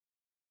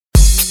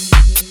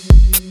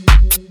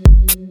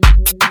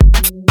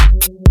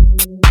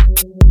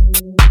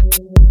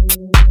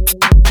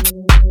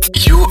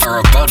You are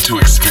about to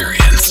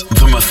experience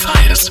the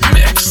Matthias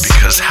Mix,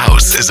 because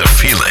house is a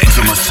feeling.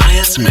 The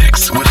Matthias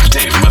Mix with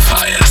Dave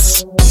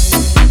Matthias.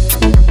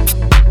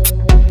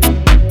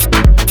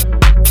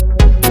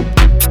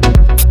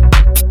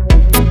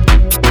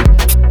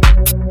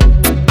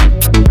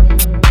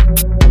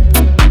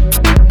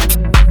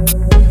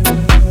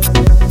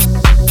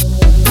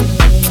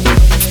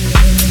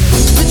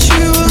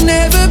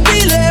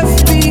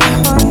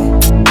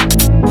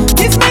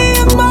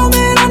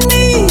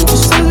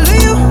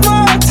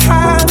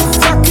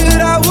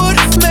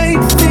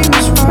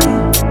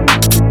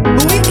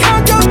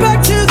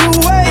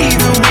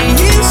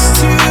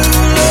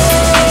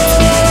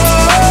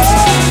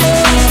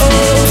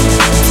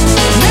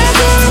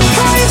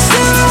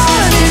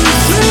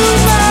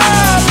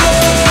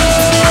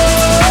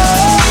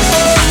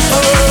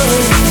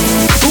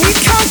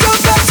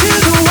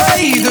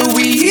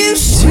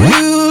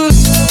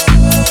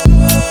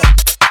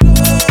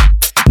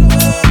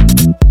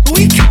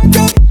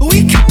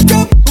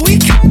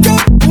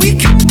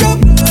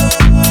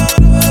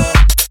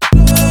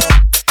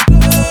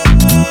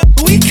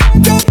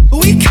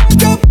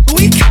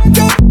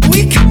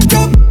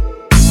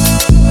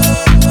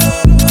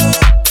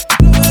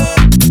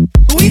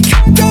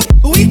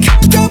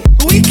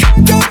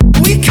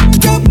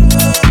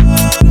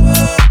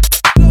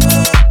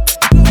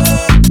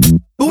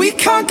 We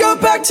can't go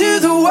back to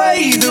the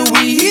way that we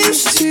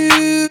used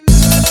to.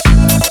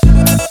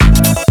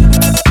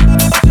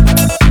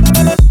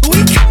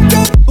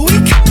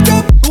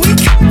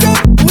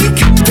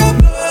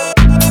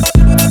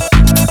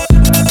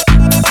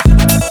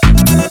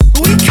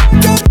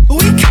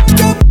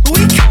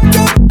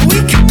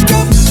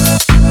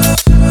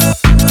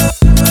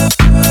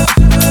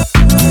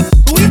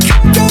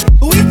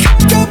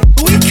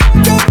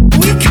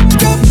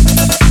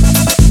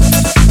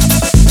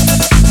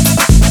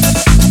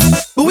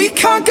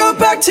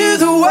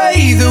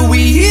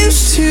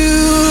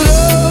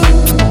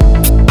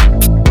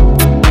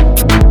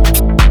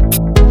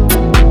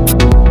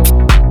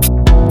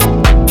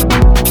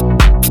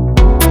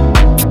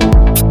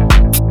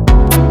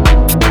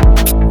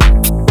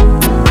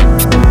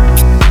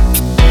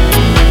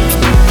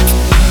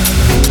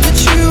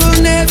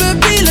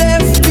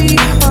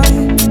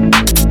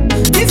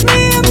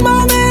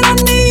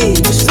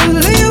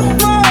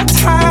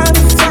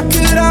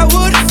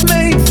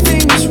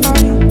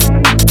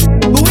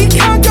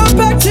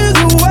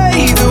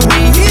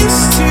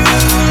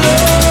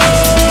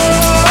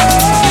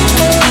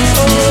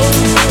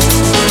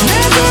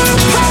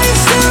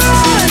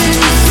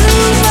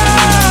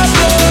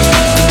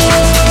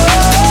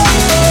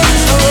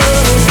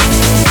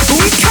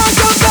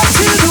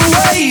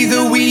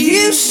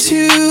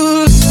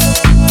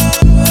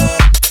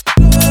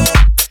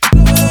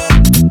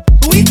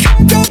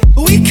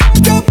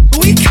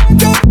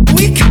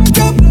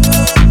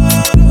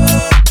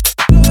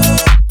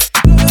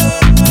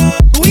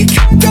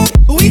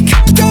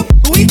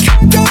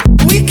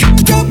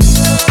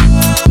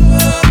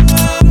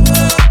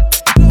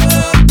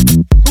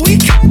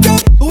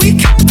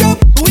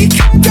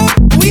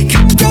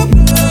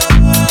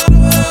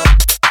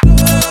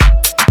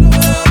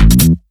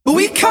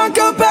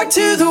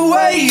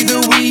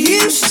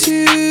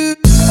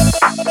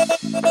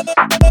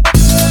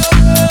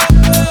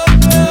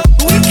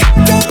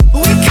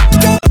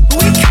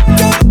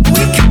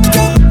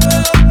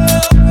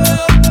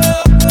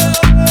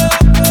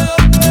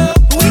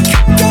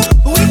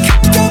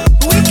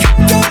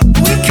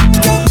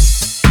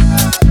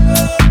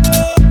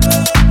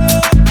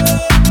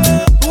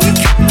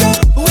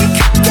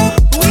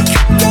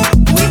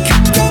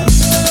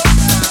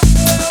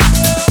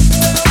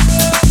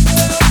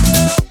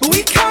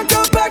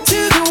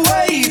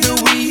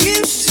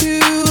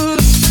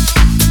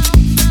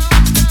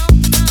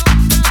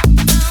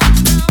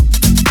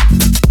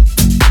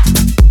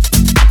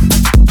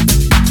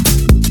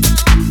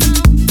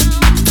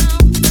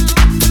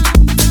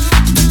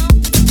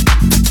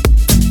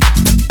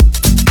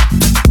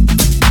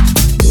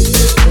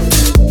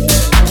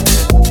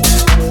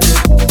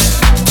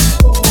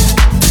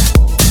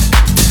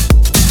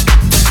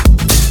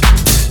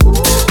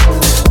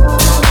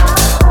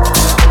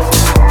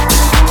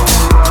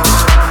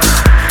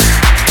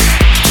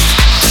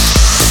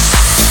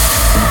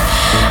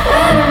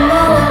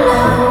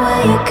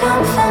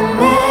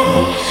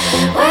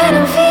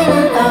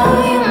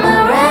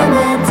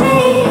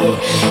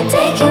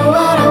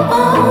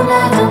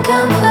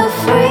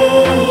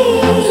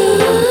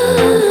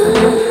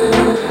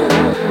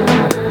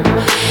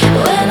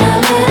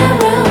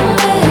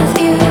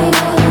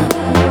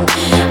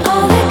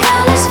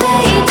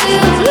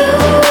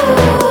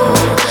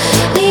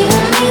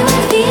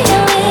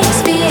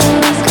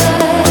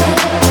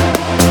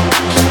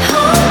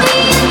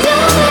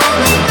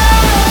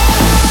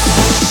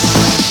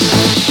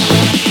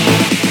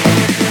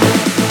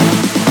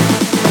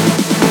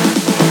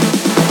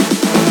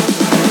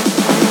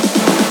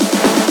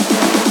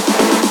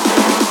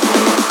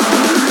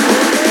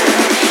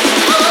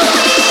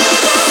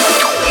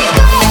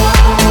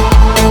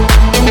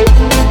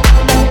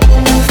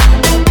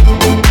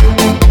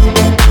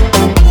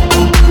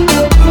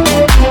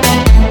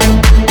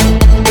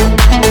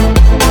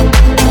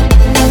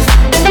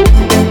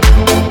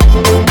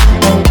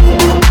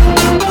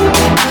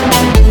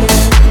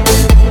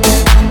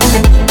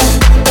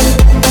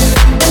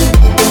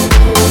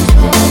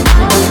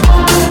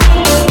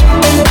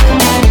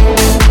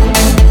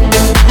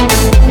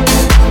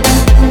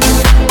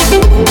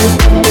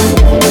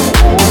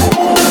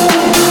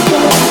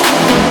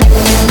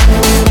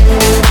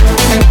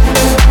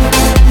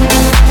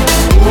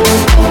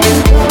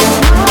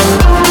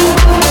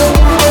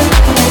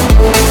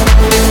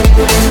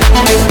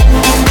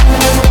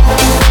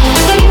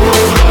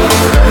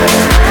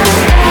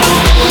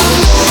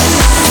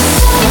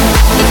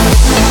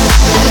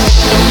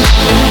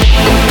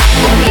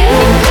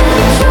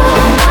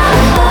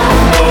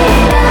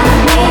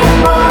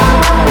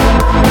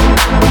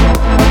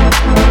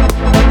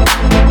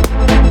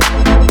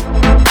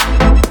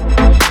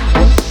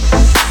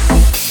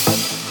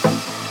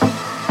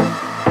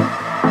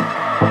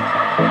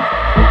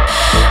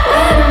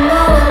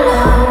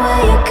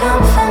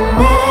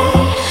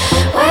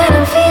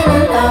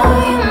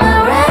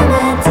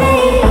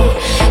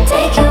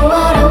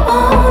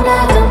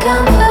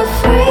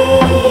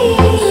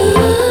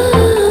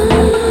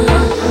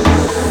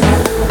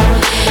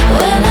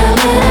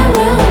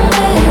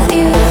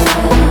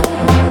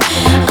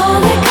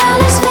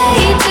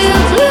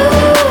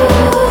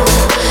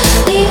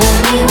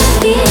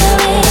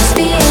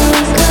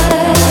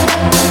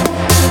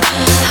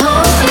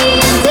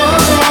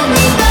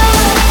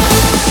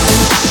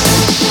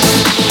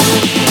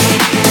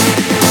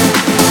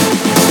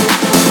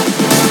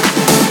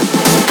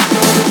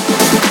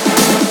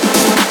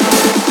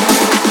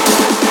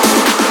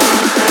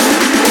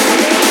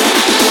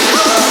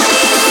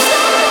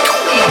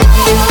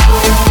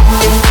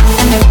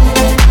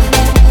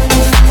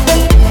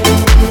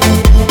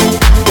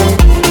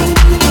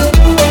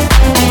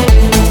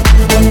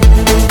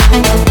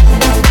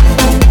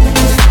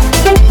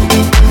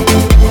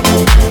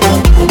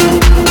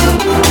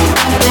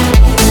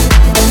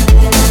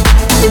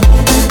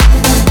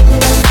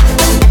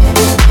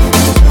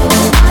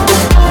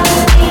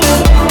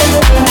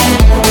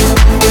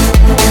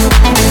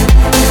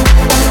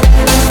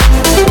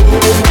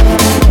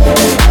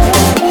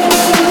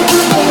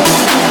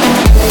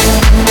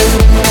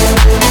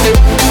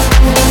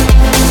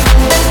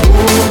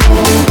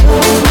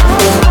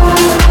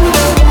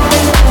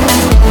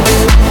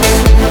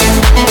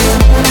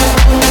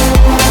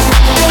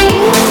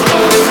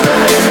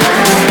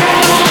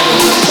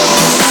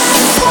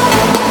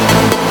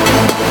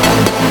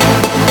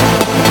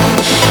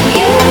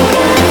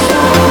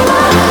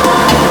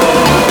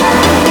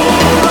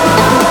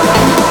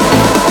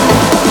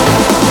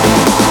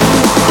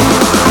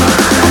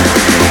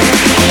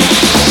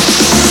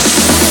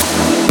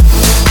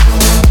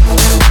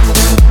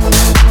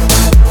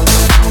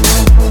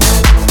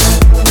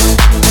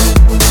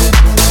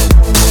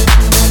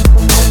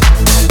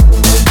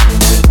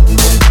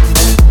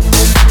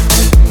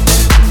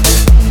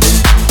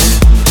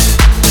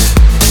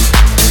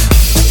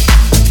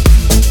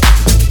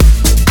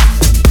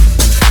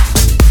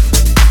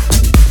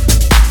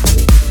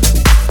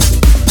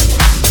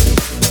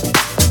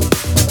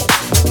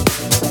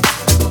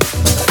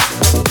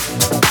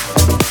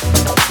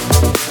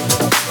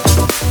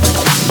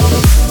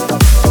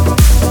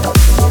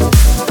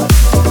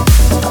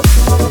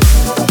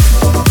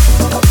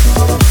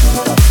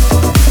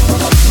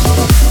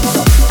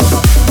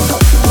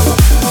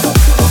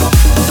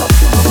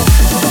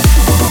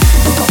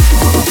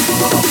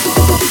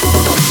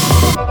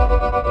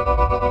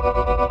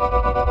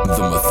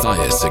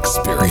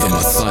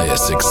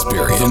 Matthias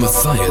Experience. The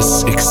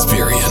Matthias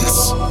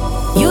Experience.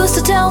 Used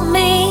to tell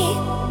me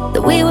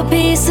that we were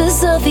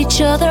pieces of each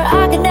other.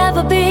 I could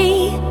never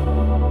be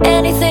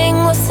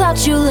anything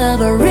without you,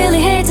 love. I really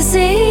hate to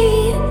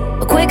see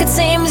how quick it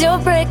seems you're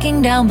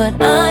breaking down,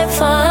 but I'm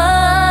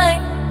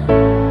fine.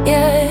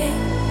 Yeah.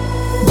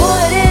 Boy,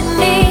 I didn't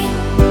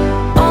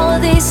need all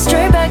of these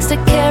stray bags to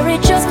carry.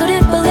 Just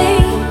couldn't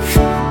believe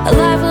a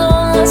life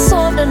alone was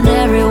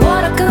ordinary.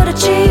 What I could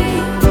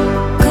achieve,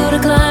 could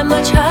have climbed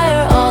much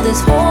higher all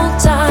this whole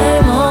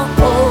time. Oh,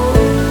 oh.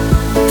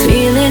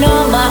 Feeling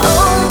on my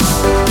own,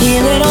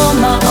 healing on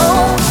my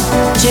own,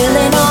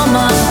 chilling on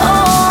my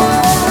own,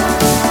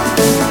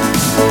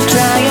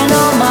 trying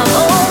on my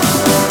own,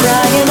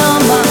 crying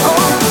on my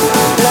own,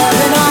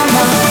 loving on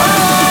my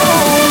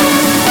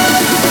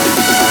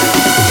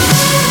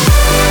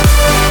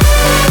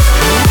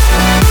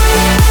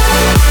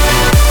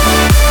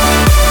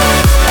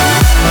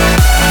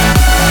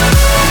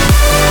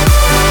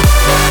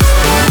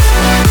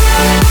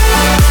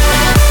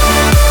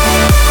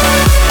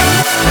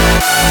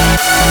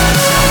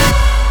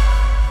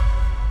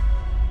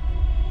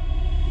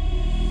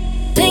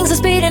Things are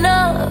speeding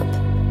up.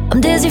 I'm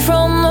dizzy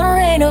from the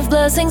rain of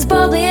blessings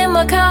bubbly in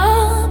my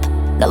cup.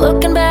 Now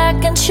looking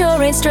back and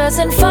sure ain't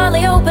stressing.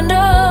 Finally opened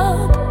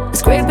up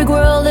this great big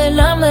world and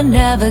I'm the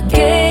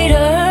navigator.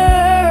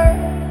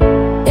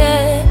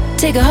 Yeah,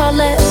 take a hard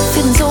left,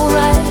 feeling so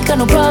right. Got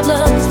no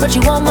problems, but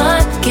you want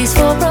my case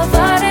for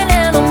providing,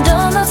 and I'm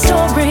done that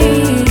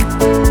story.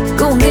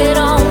 Go and get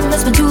on,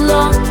 it's been too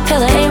long.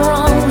 Hell, I ain't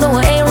wrong, no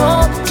I ain't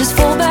wrong. Just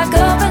fall back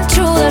up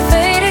into that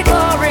faded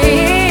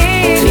glory.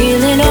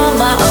 Feeling on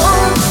my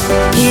own,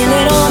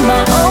 healing on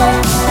my own,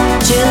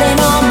 chilling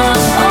on my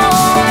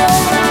own,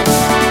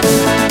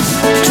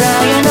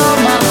 trying on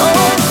my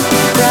own,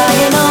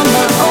 crying on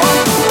my own,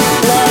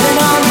 loving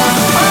on my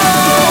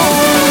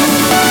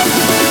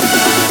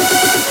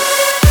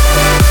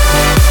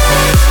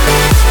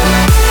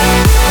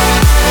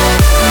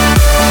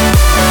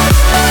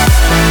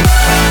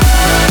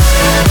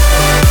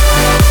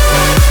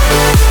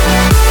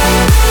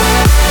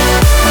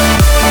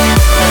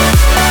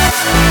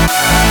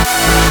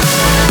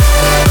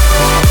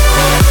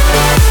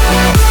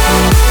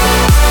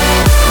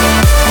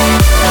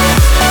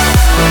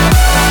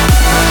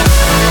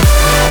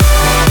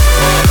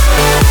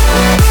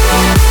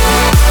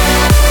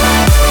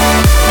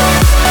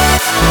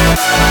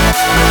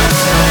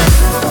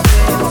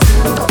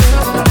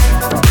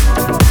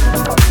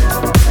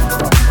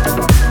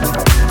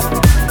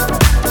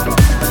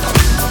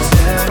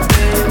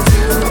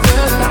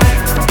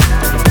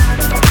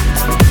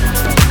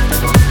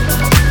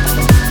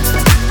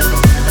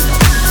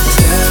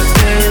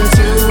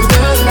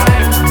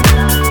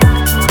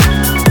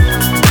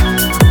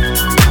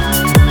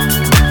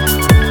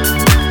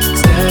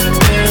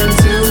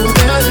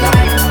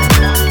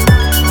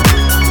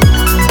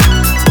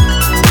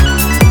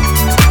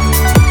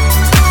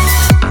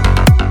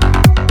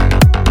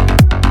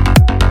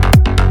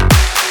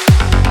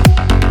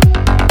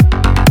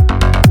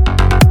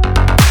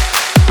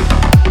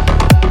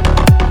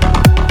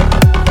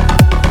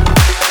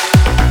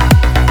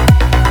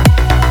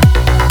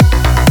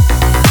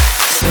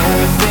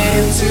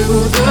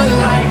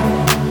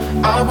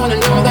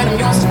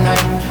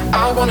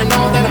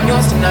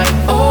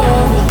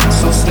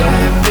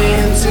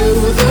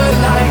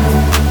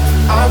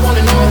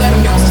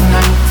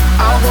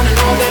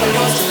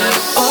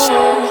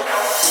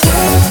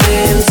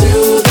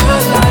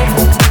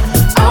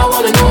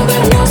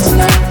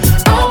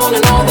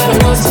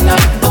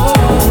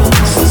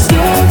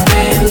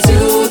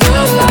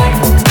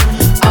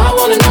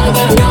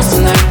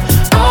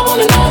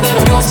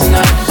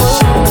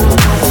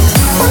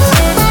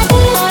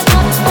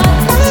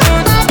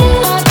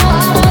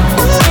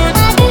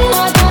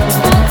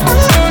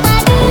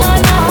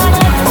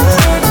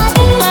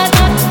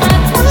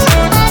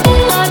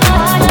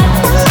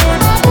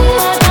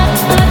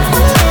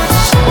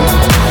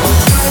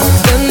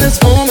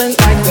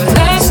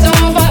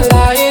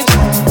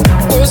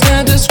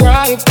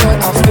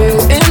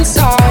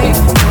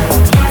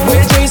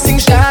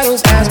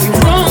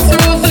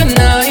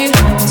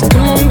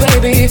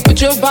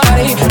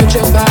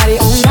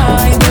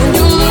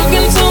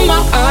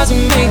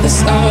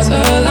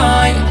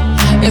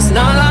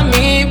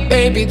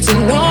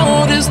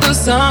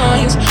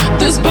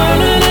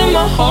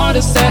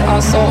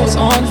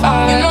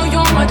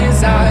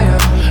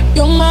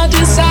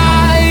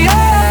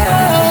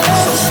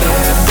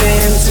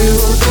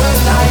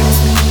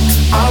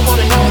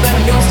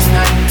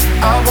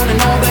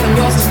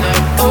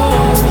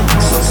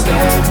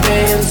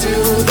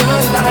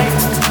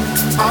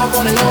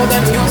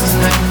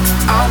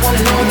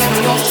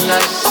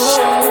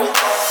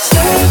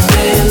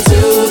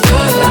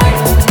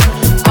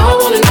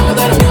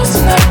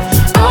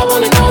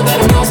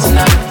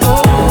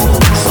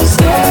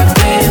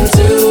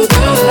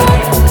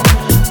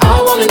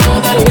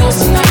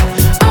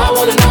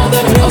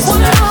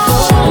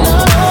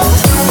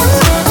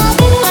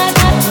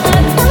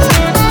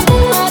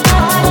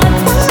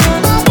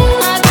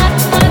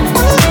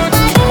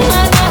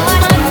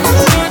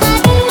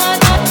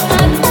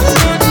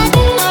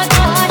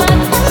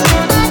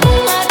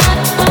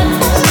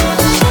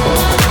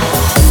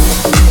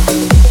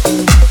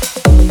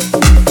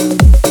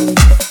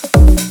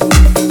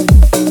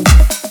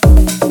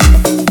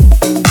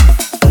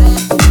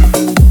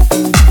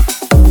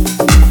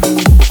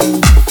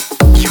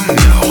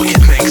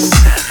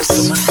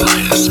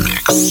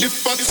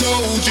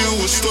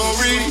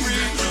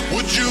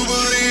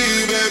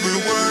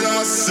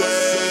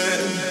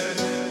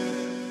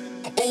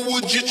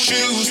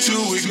choose to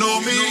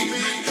ignore me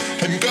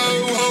and go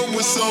home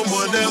with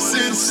someone else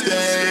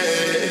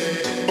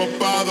instead. But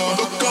by the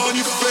look on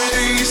your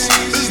face,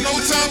 there's no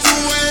time to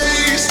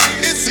waste.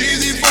 It's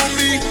easy for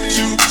me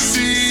to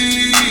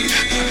see.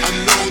 I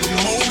know the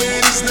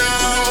moment is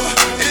now,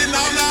 and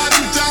I'm not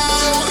in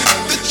doubt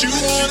that you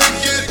wanna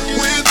get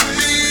with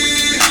me.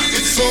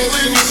 It's all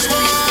in your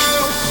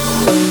smile.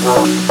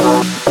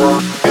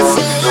 It's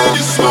all in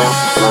your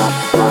smile.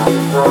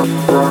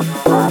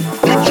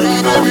 You're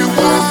driving me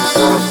wild.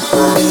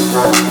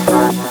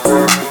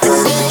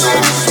 It's all in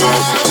your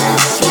smile,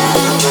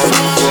 smile,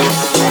 smile.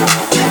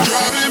 You're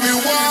driving me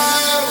wild.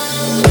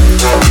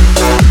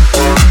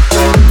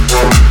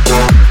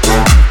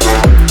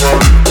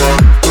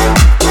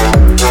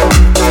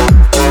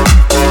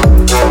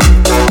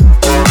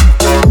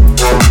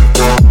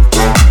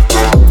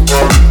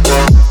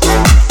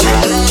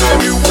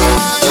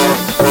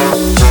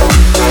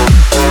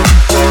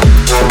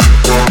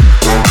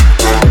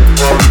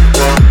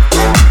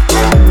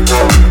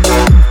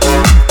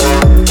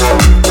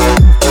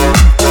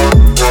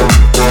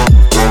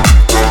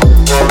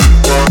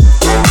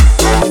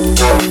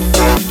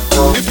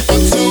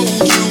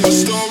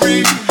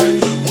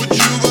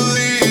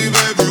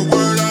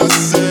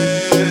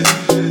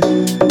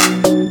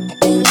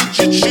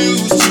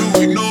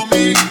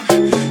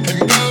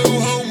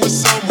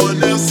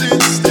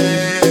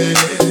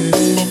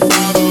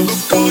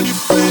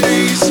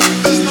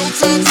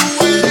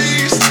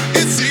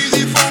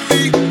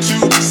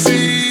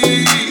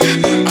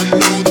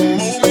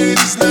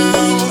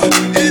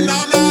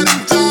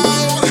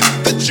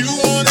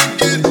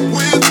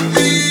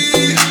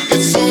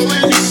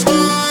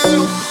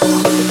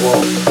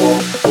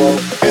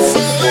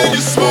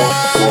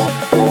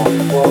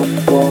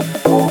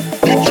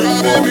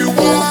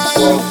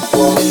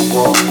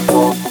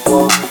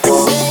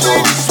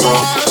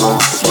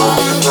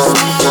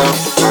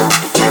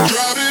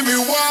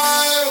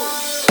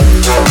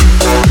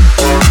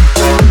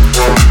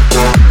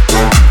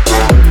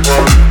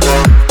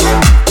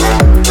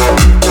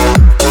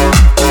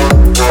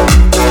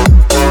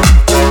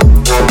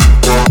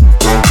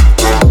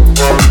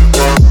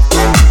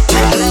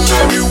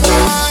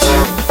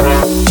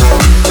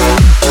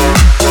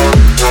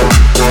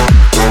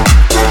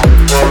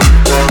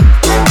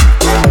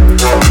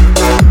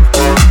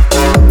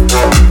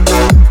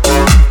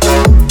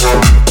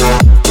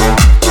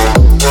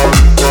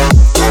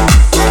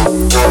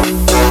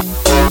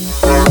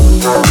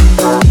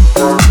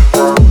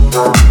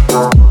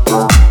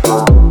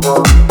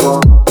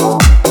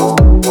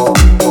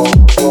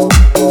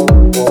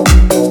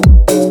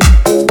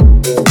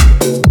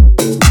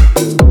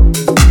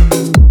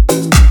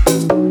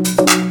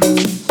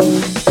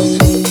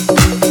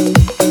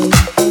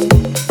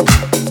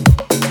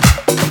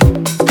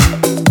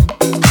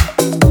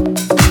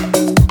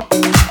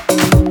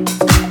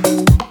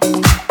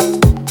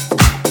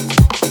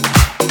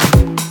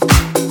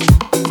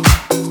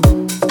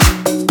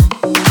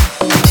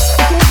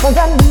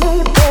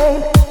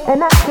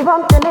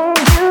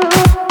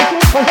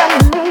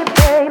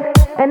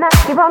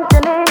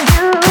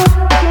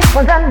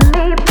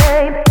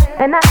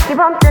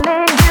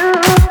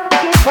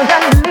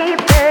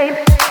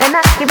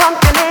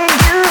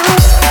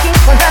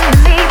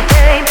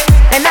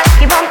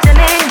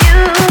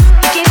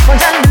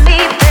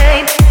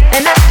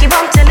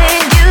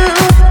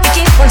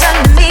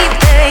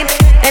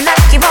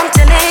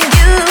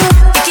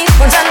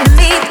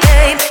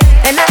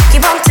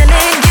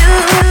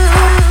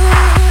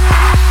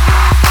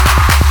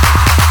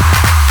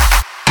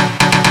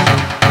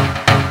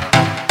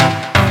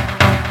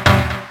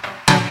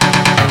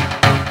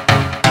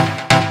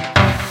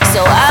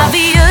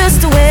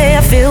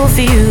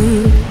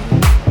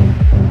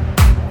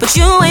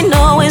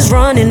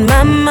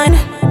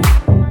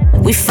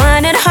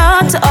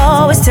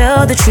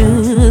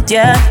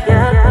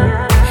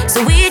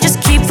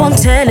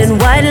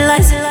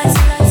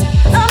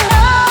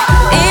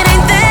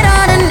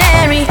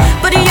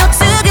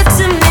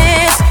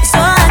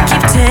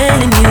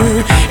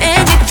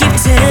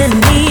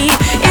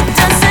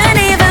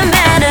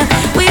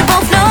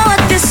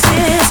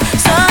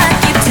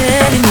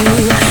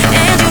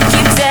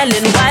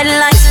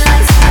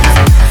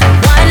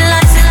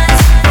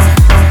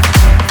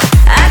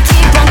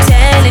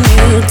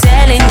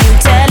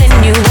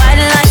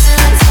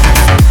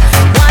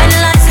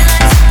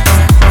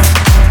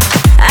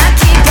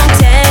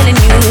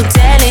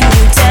 Telling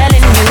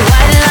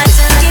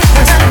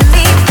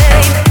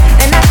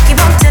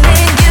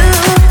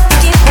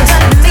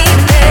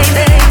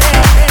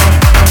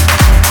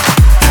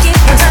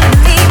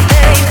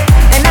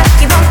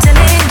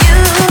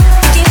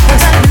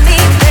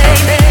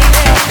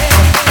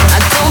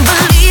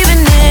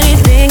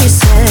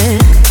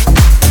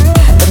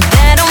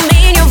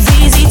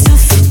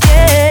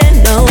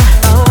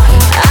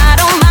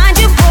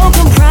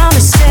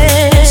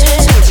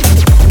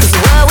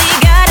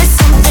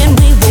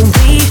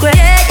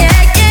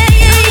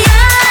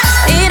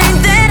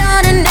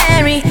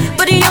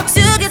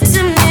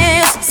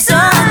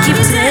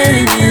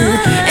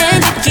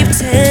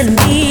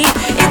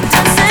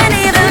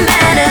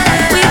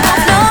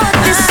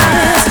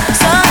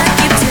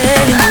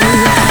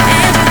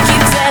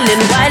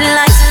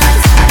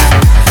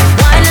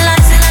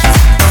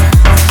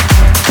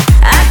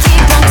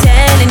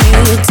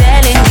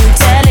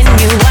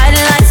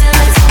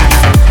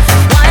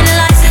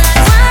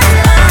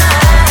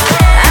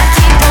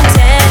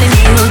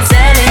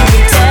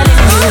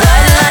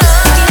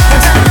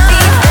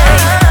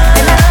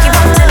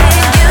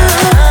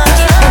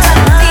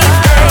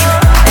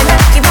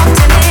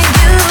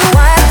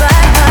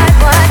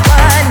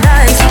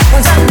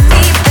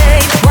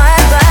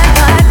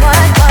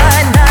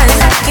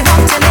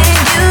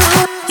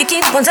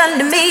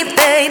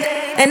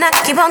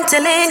keep on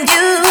telling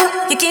you,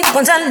 you keep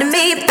on telling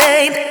me,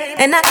 babe.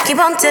 And I keep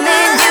on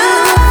telling you,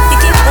 you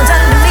keep on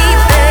telling me,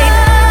 babe.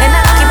 And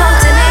I keep on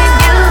telling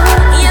you,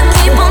 you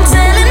keep on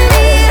telling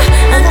me,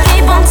 I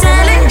keep on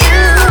telling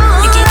you,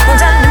 you keep on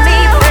telling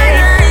me,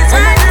 babe.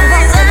 And I keep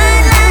on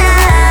telling you,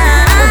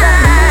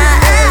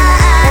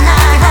 and I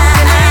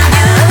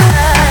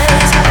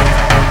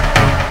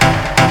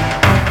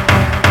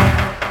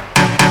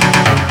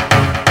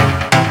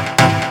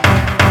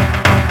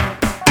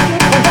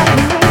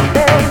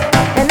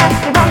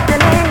keep on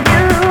telling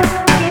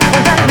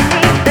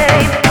you.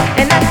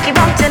 And I keep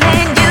on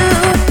telling you,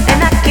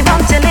 and I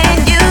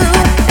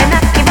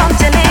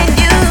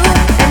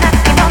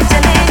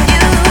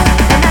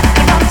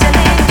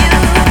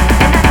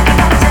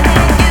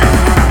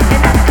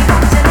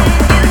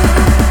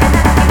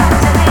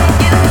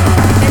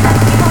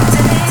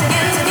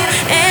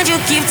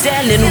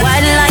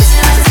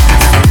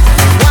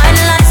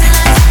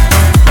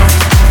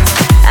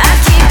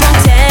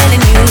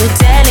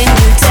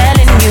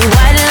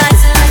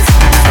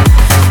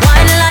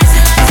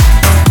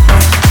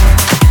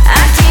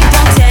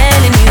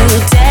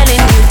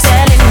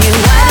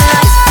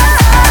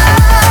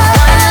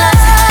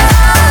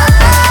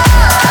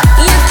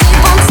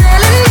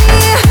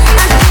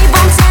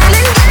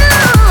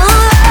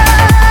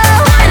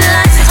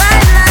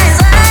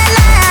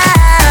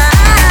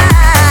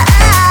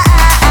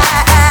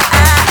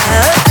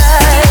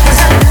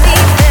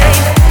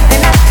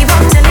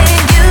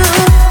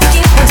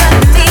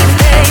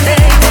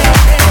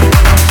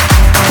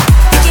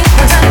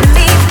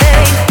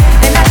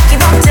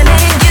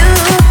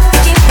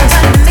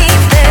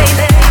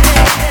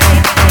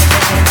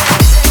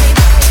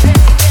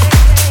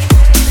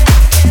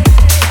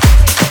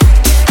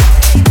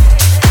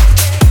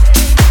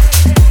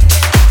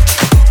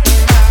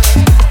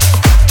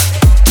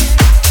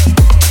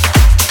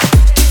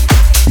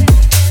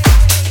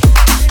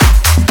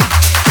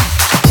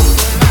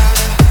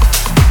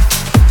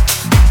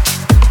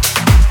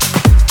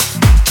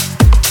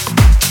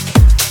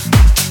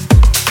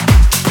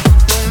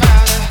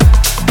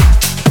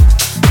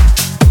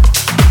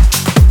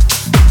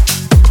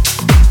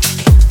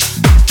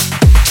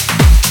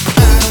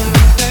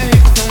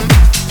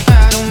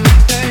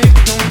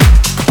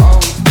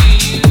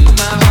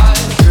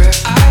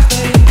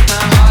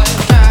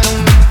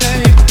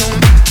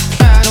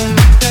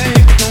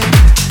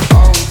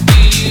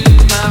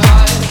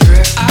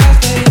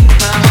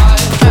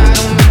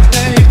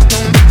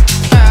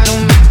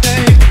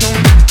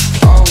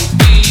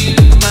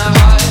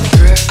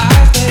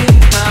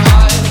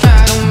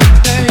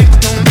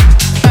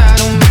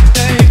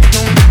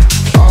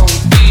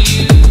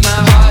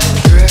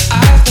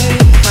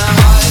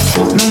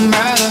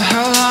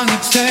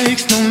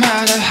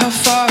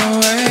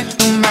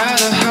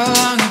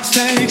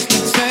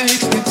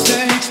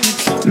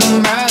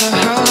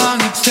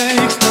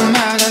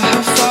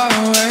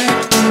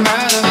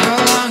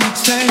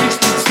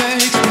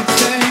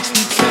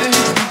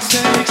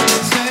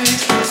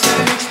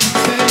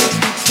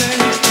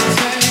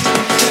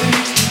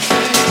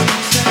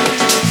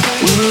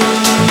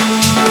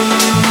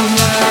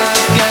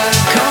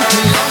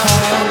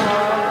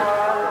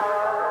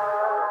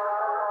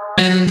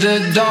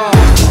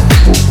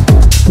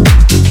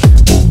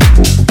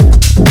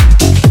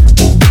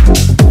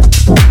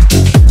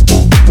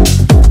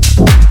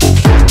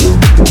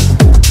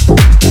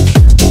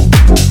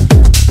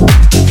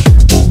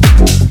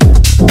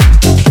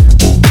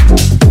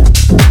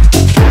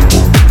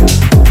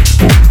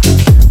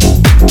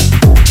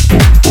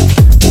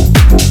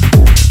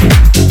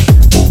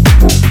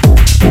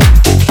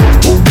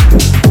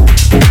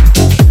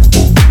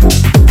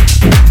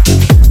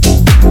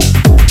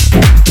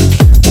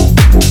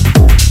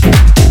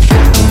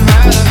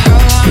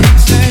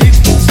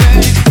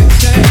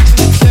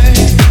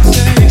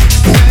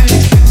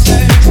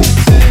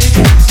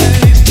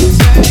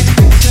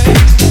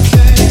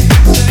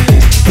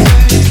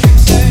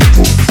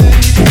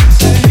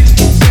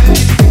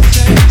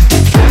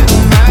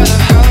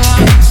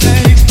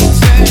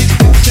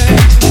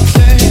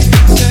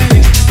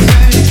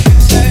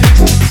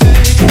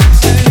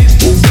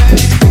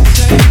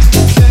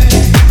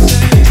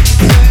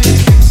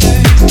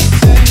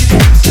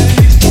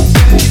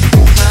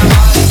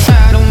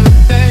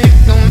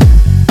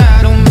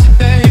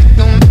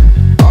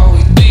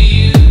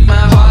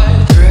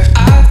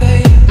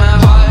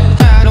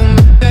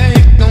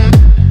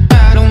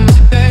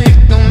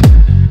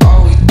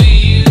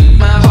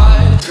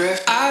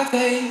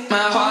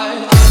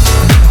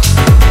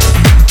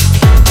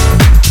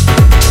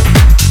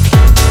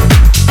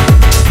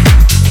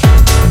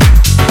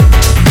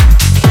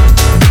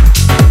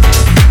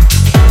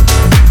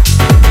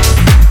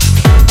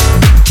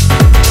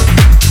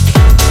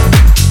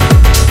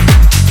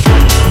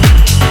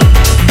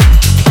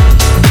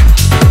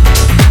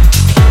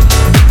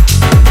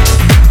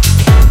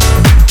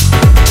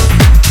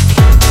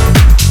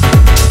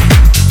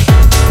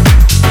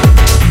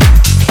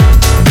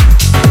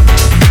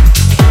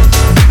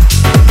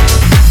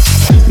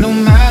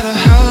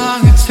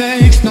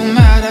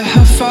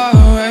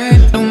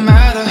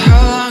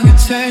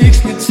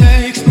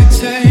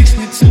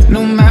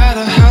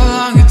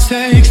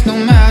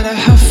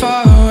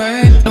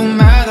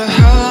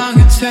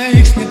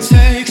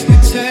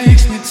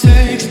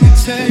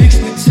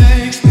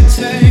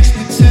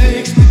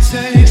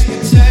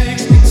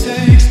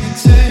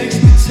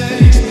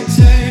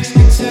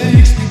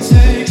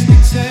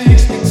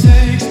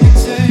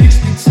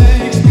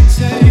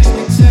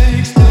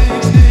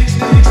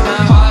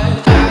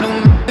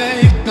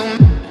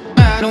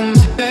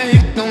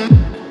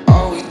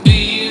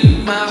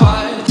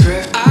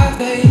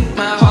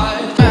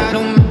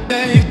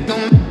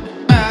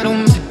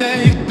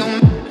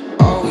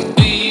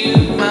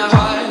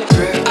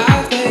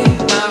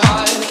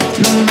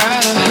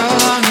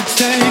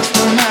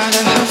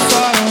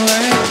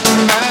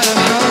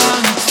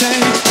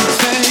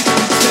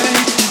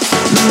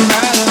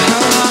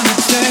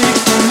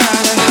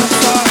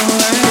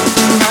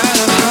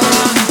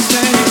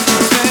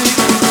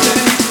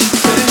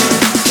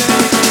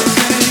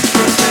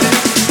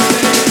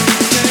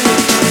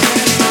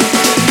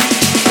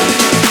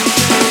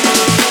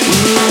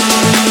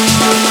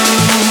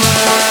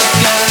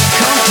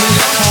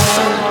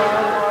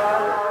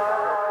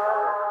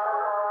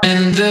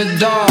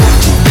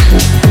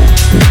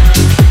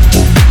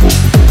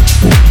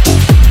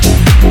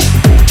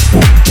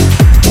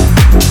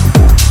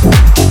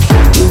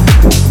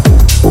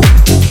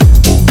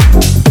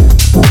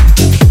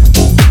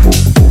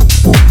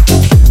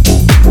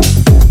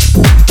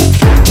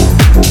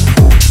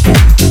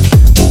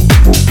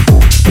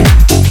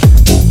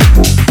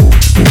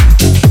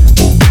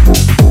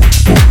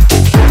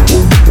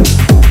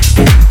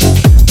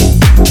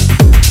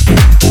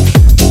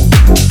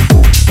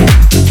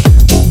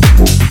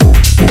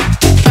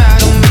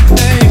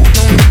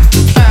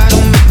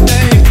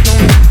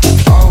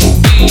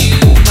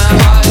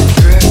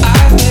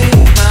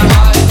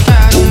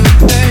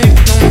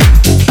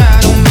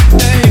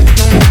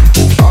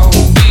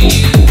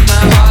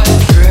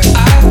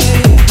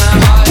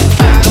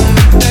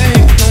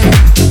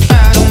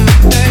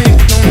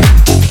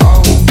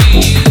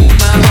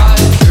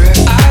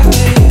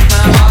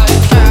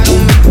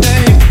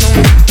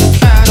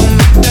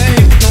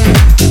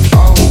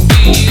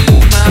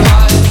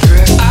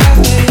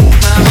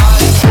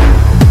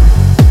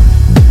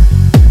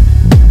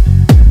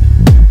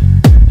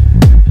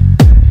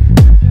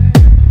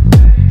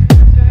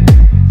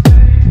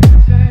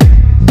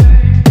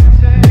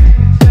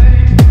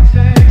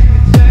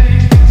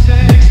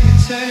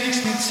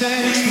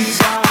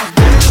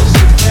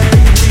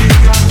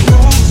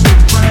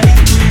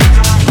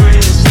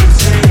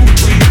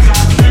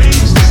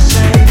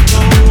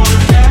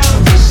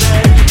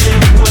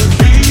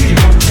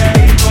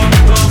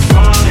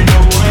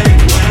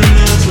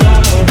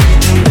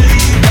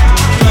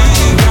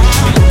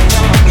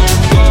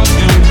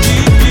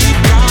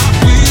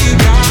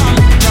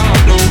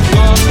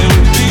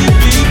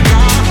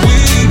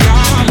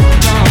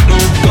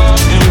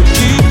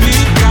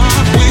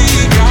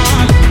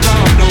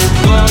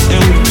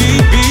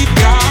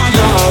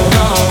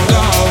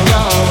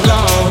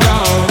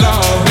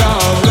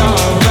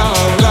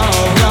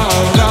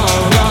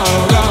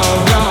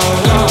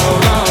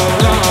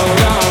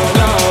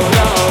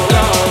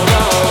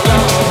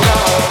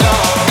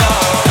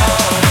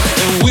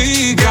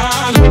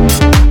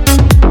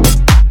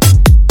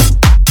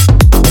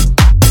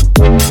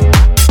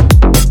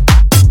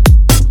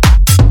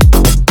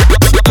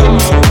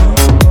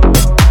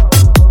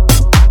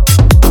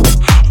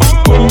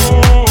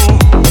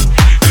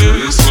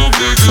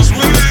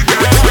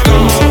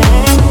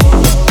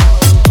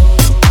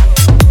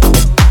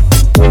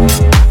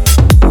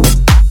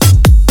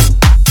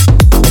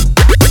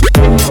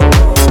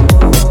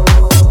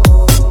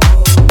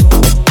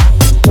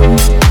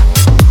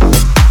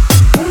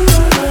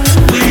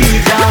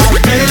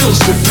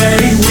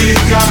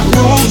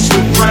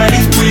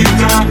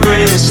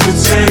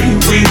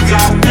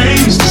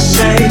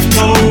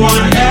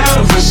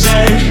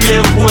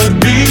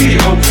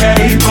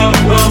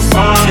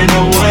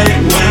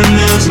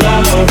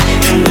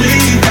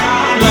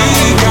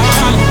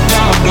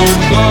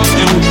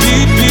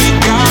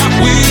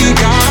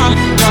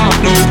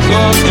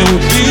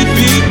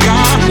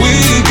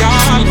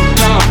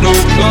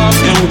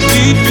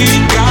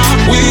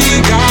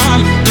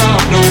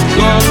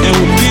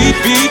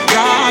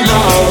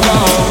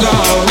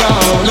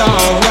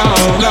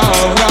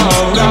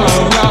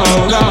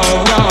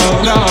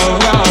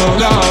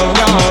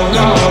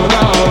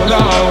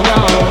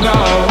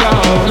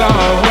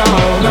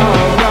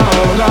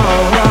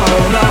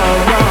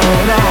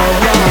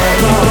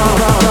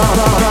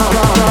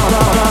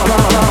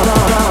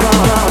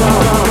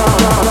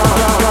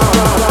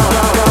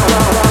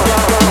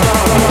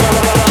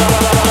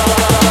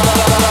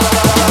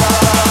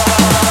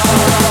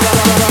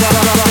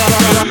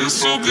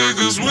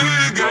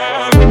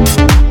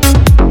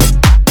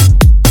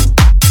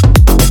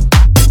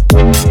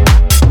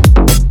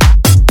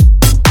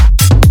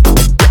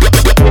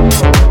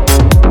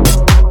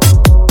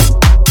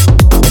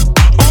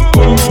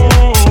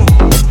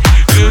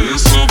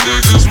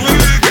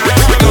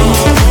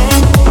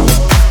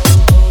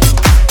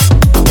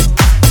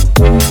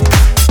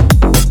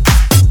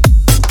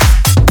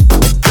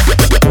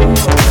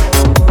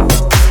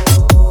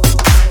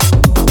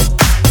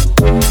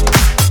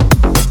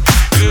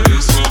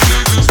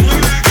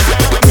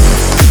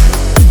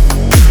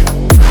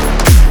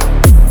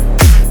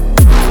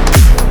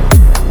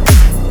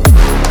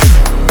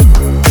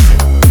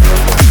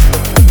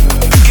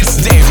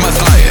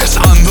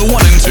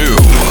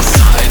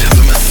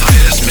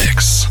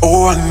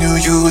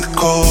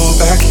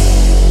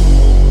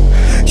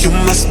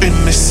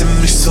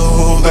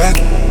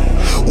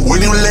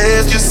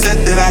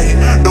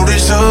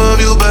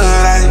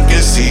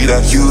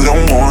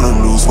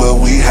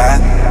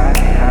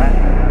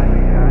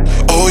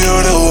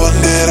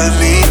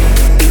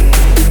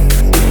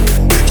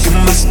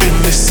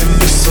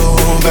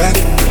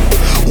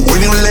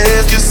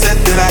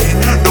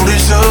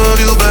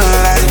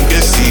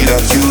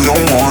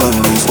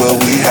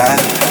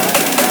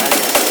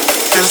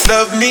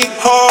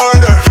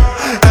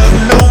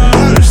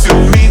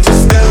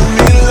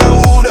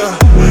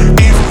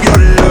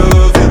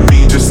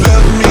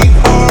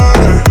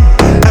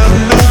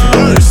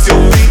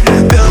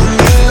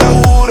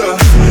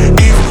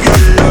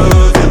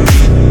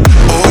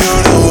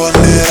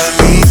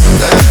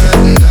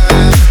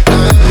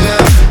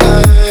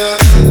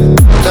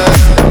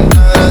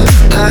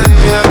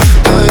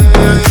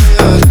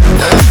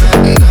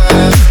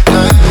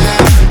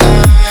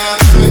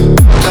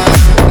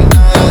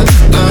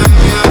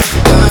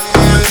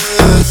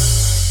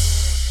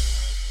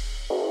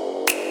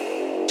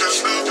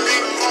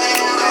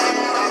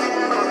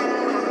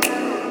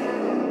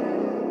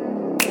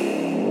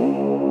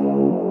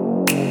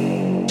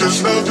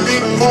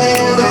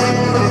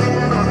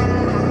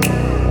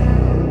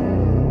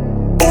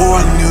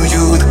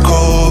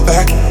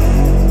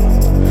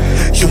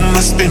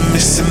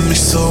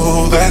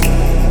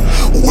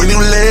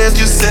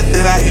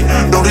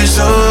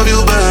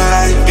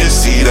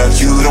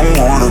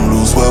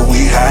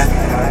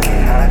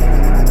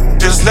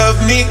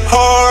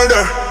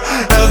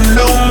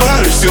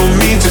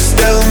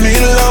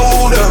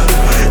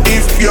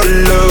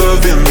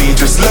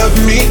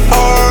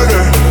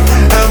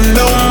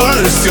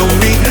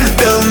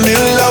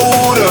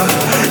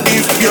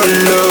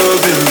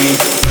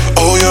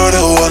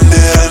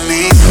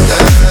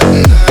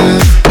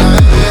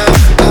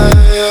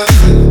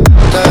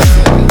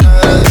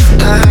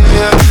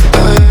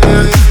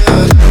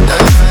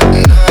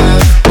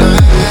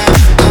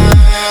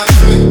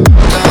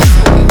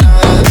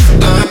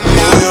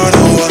You're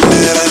the one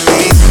that I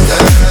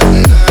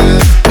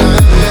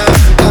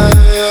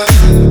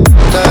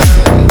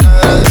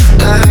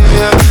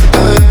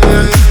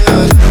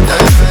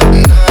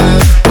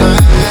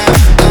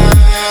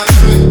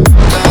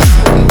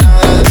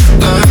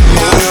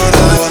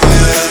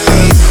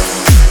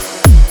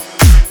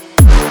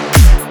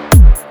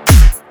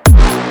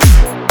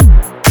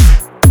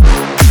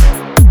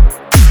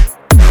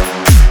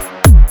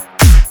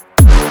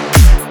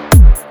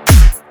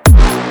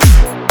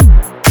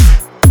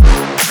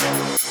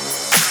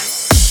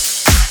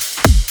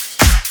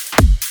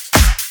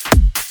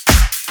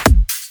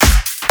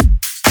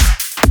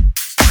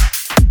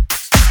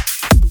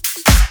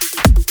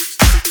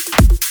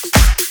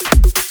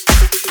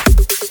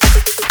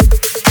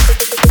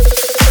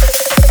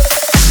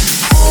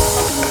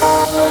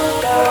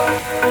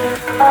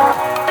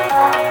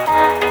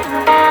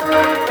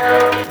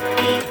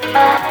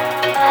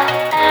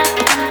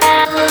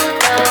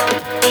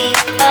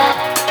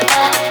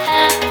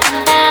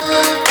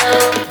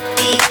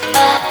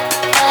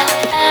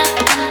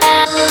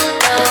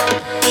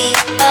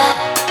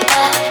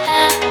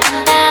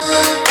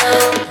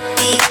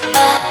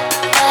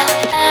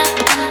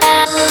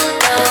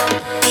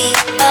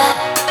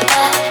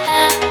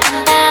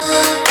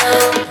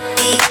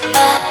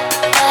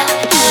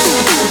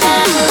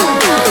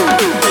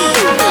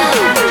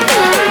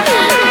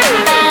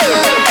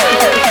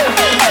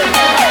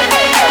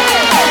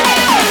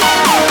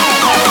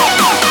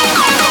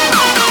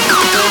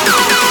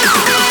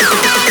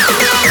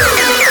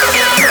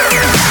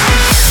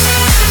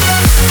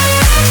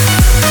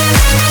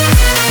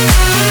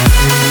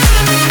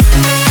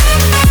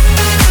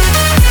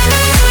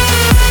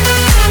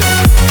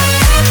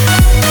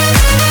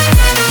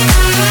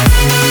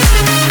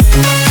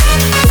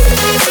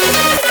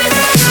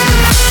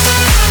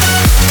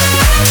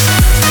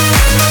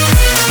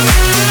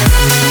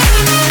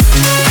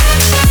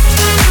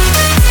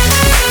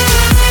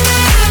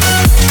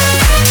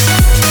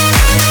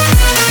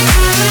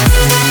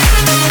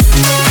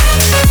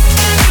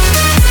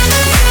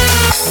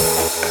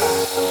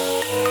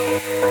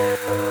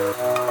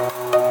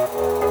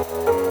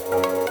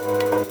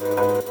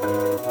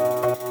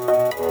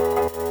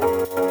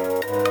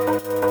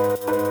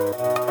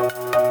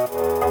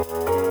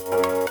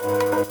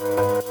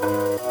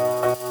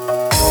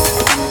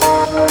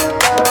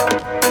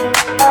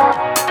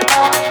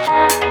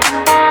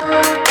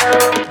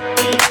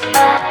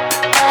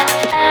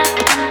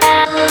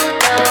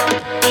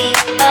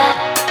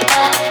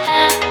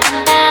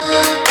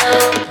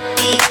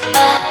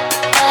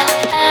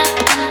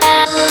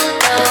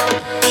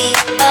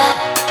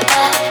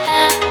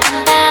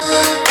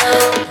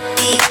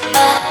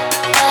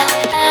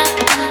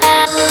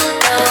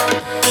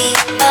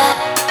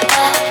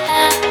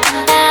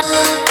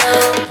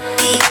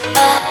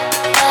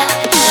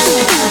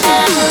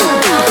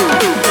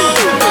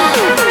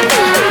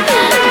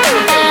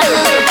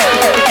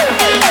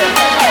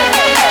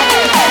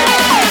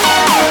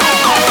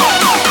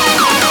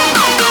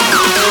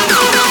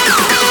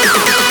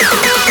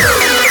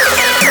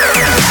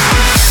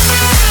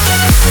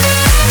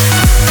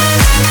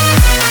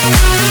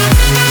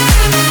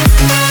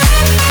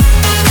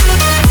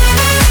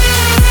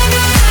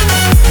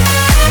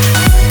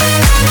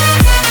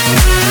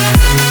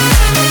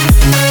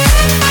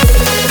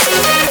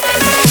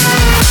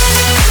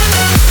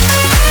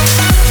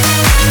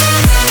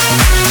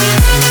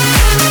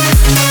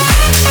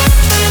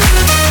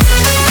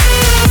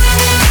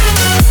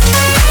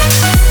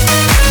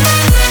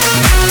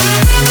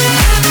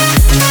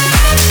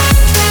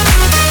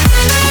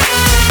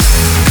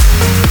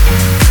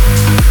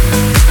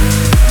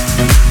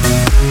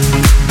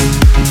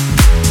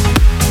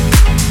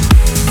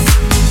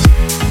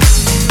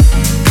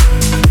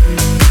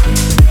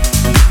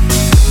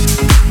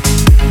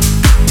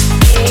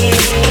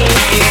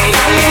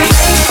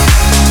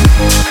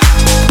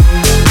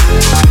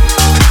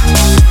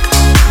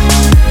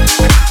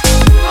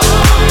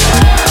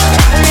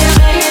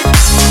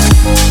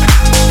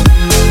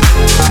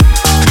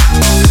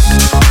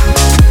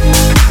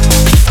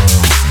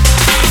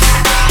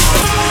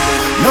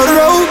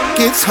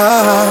gets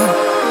hard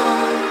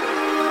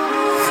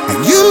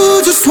and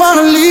you just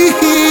wanna leave,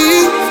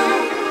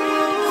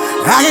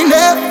 I ain't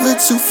never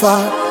too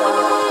far.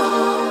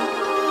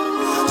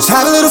 Just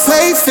have a little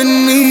faith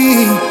in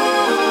me.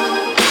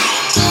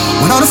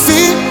 When all the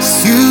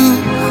fears you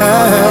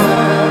have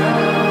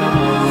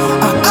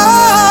are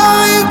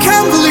all you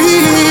can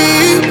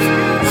believe,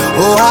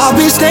 oh, I'll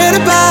be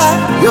standing by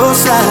your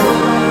side.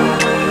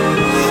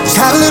 Just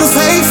have a little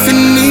faith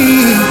in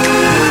me.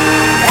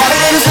 Have a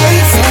little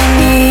faith in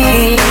me.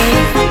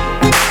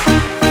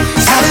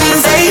 Just have a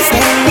little faith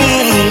in me.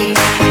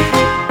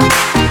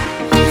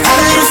 Have a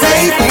little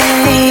faith in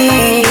me.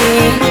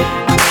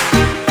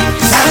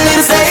 Just have a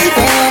little faith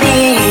in me.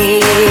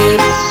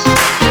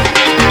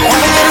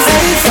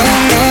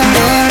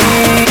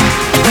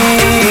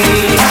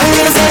 Have a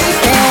little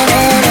faith in me.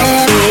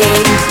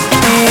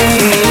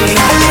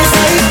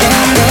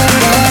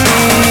 Have a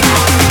little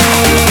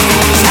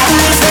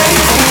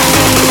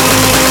faith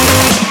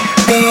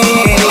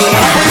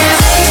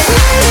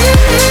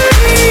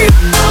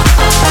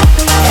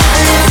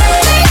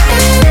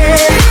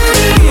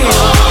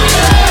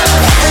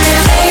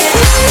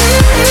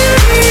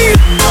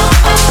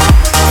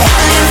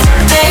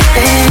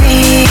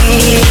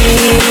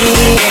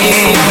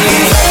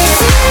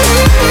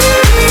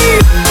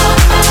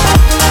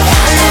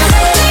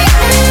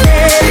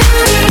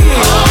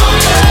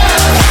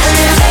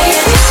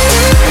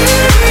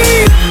me.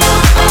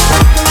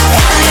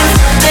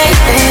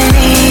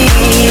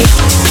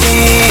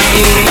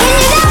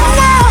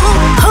 Have a little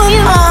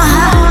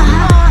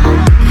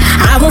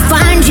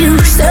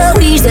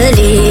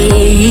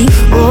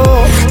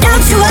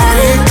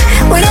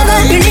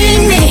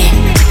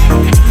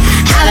faith in me.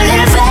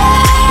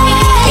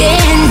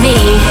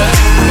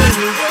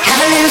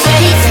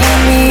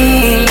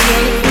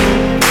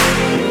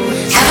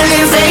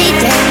 Have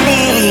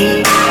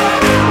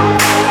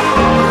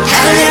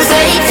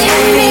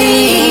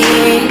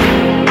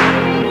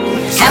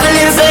a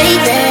little faith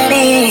in me.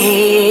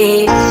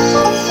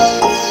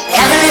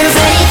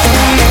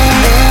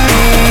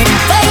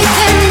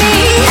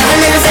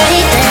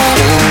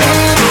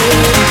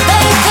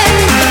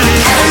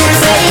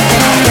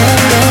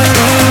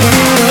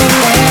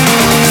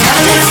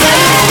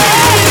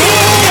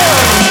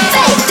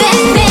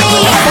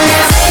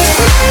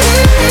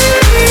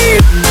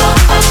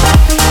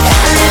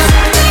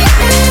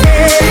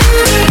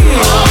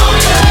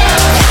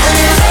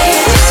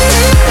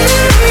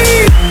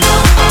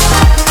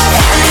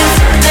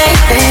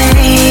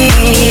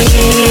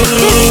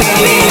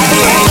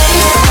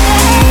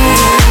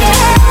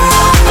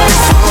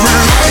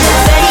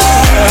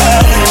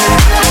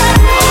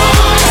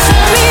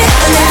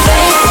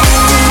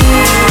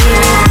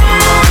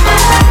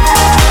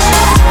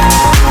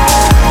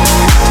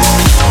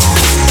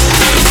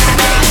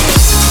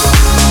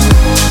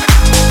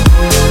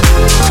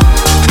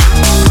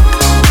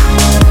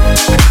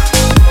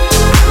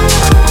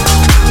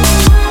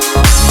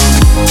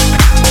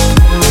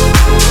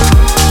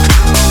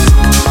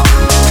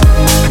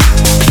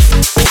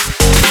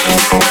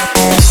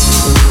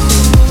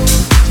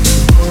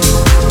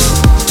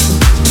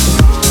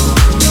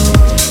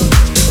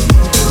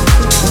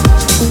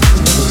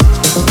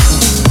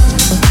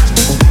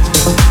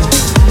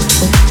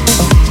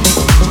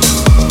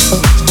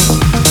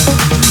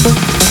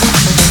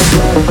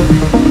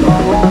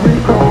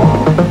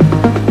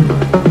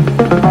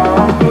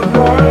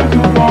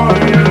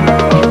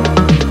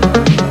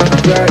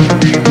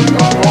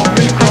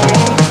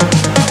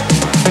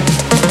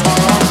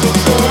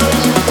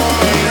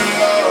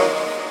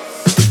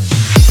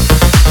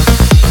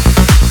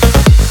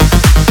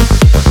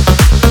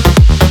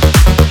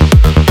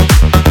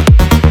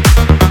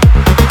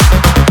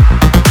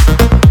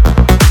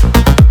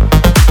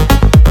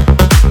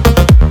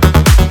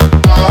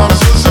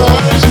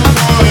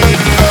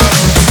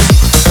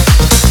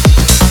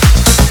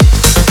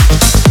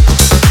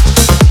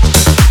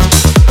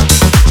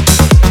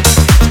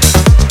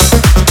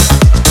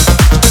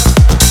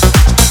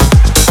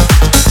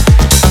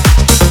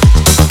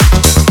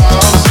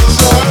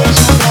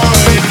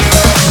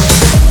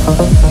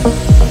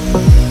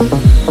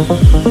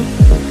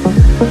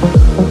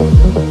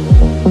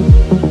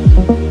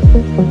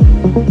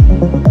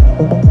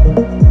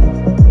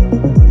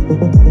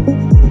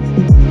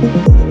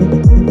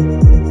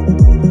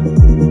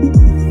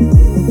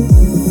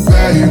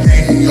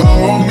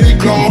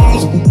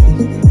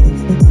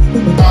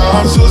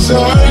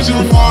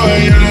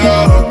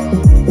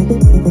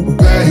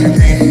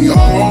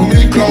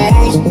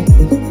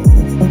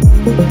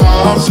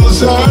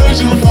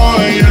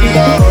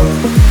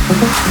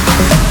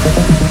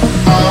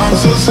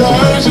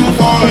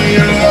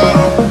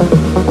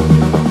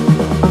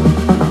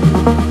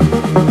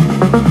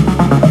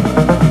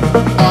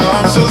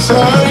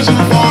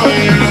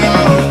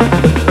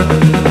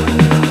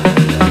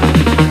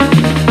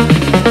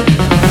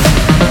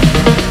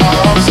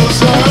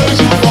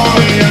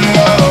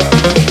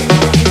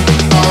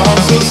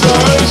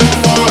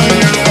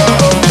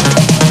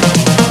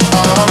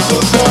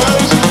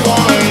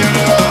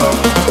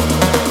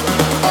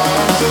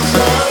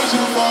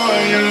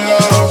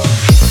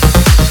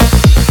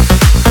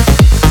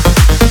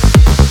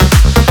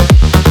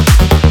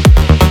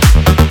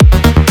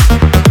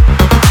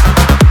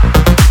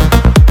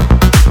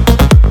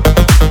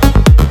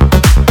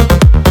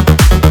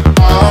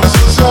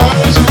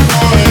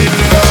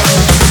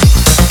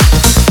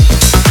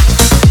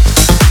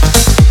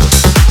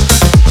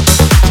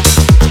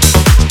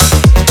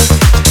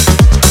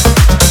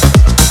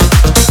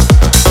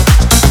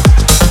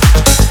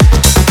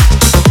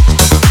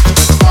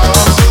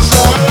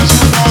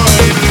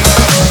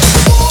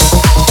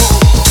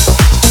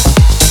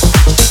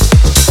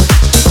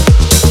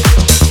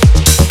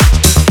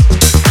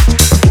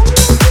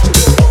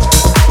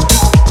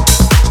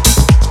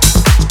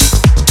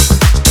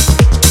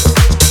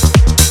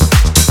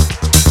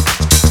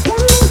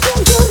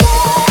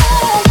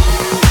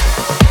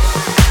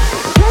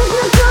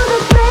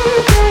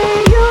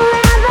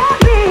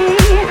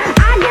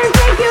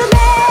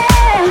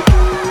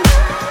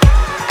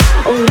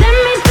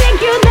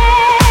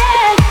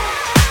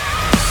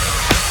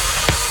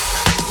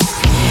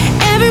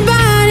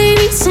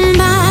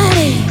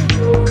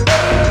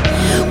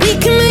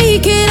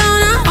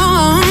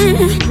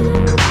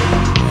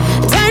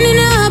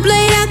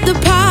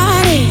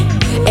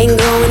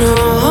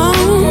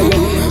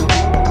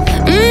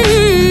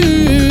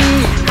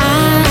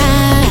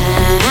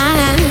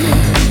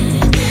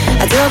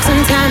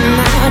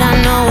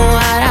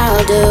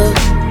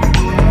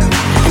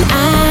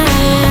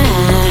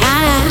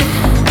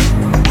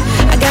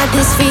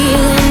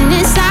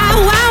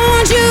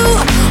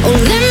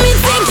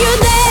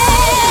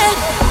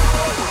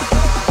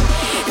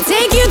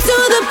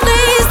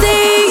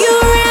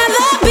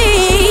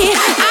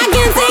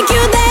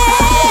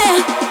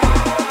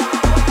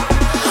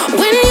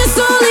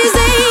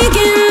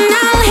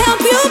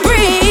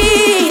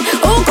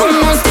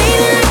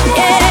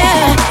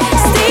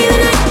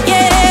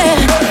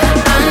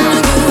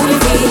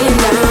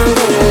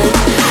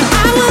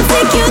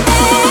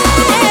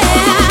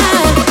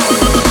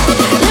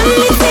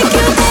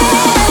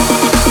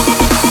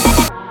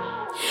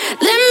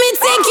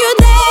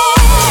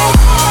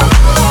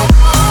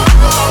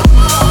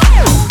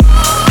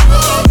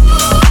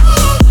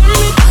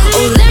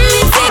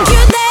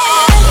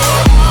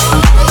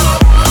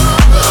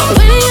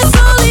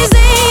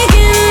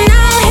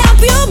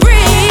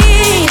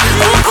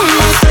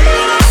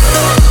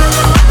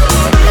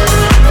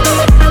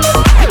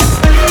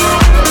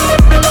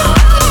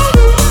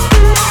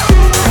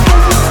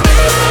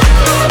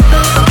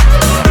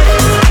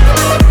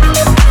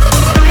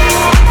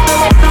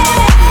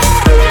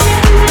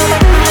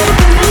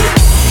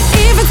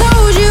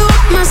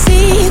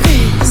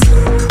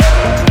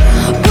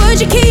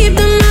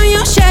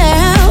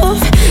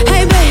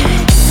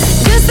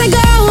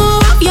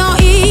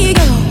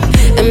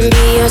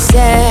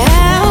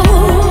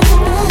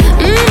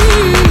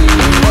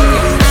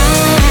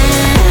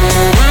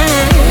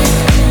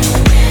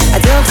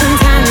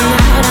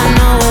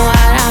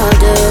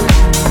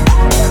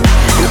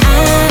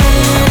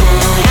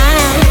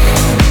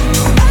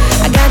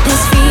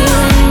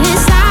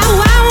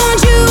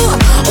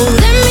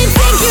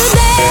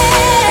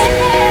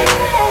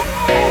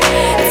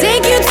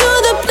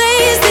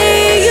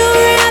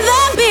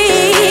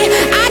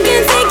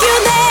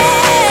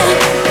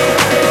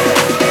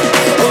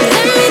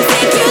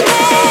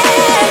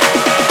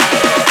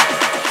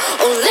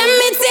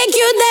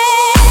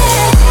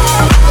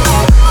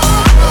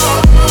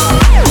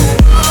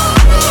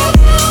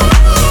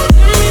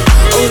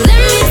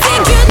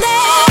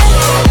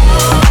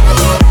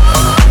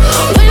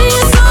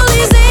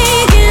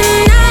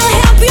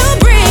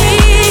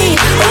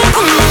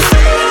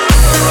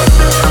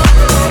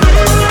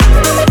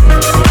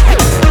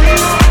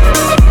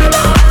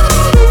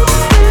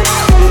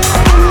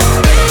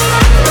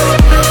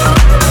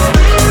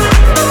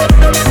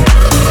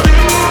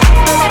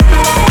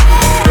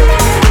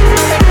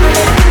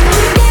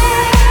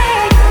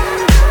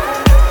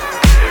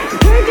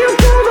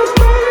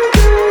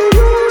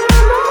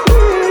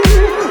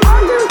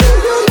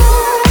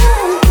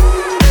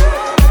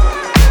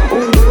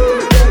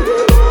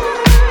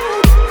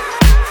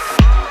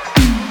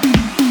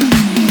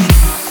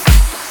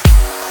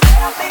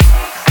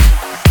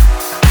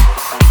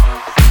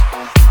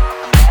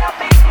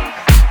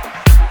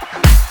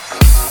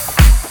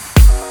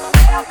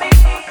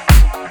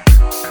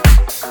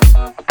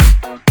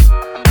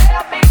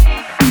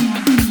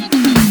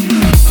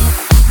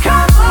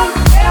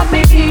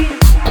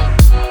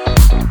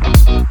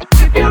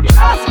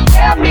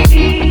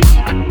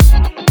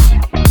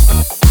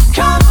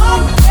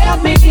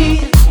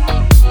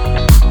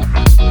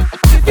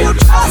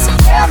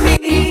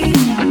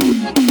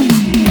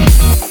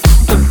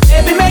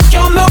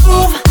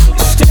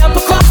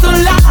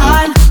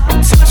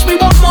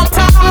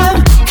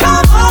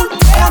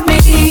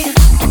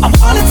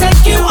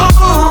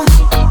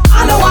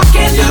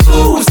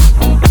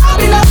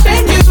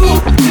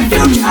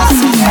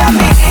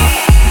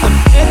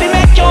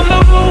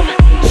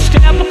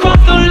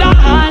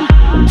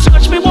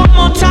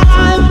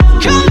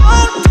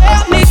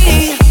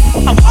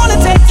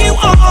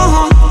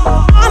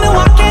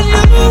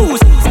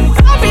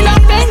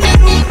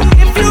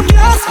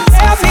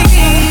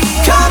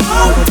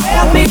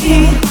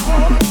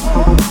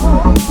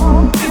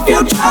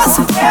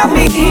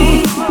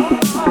 me.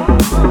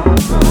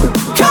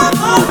 Come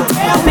on,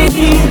 tell me if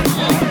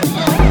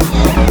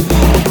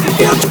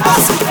you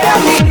just tell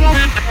me.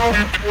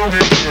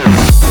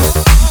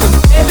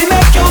 Baby,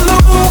 make your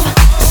move,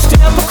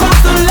 step across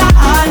the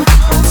line,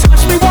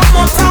 touch me one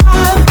more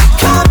time.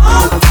 Come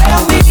on,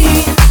 tell me,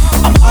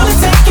 I wanna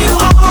take you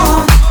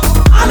on.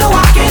 I know I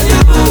can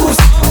lose,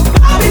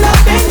 but I'll be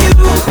loving you.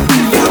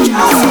 You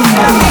just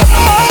tell me.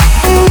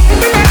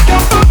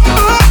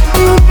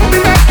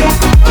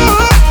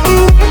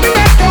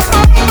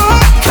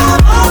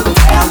 Come on,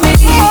 tell me.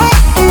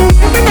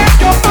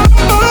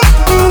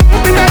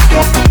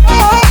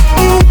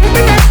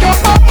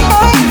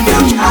 You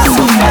just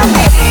tell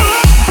me.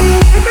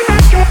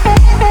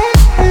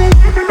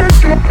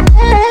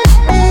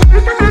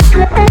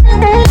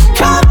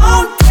 Come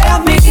on, tell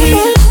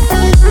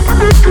me.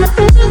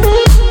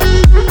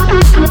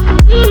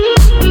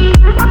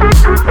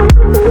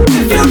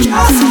 You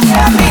just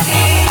tell me.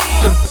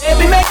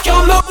 Baby, make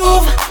your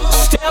move,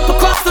 step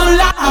across the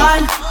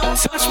line,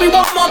 touch me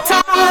one more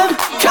time.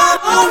 Come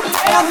on,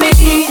 tell me,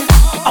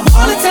 I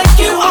wanna take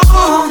you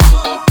on.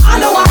 I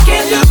know I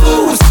can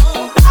lose,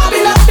 but I'll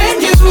be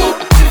loving you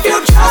if you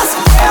just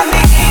tell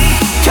me.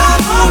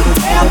 Come on,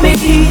 tell me.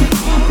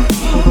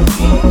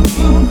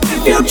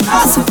 If you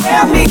just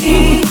tell me.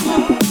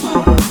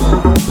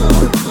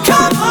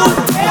 Come on,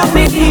 tell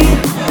me.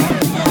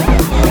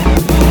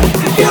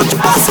 If you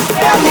just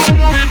tell me.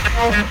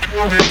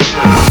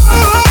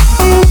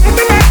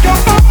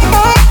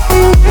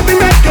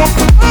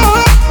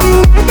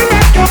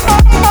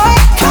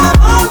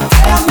 Come on,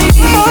 tell me.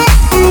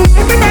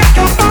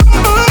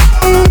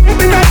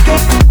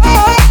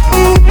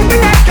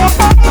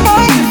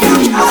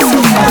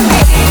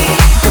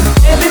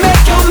 Baby,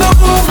 make your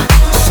move,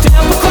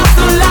 step across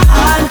the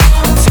line,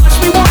 touch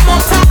me one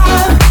more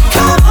time.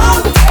 Come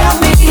on, tell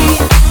me,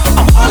 I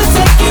wanna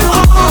take you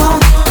on.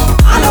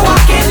 I know I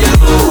can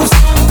lose,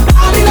 but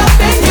I'll be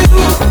loving you.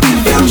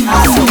 You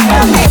just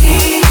tell me.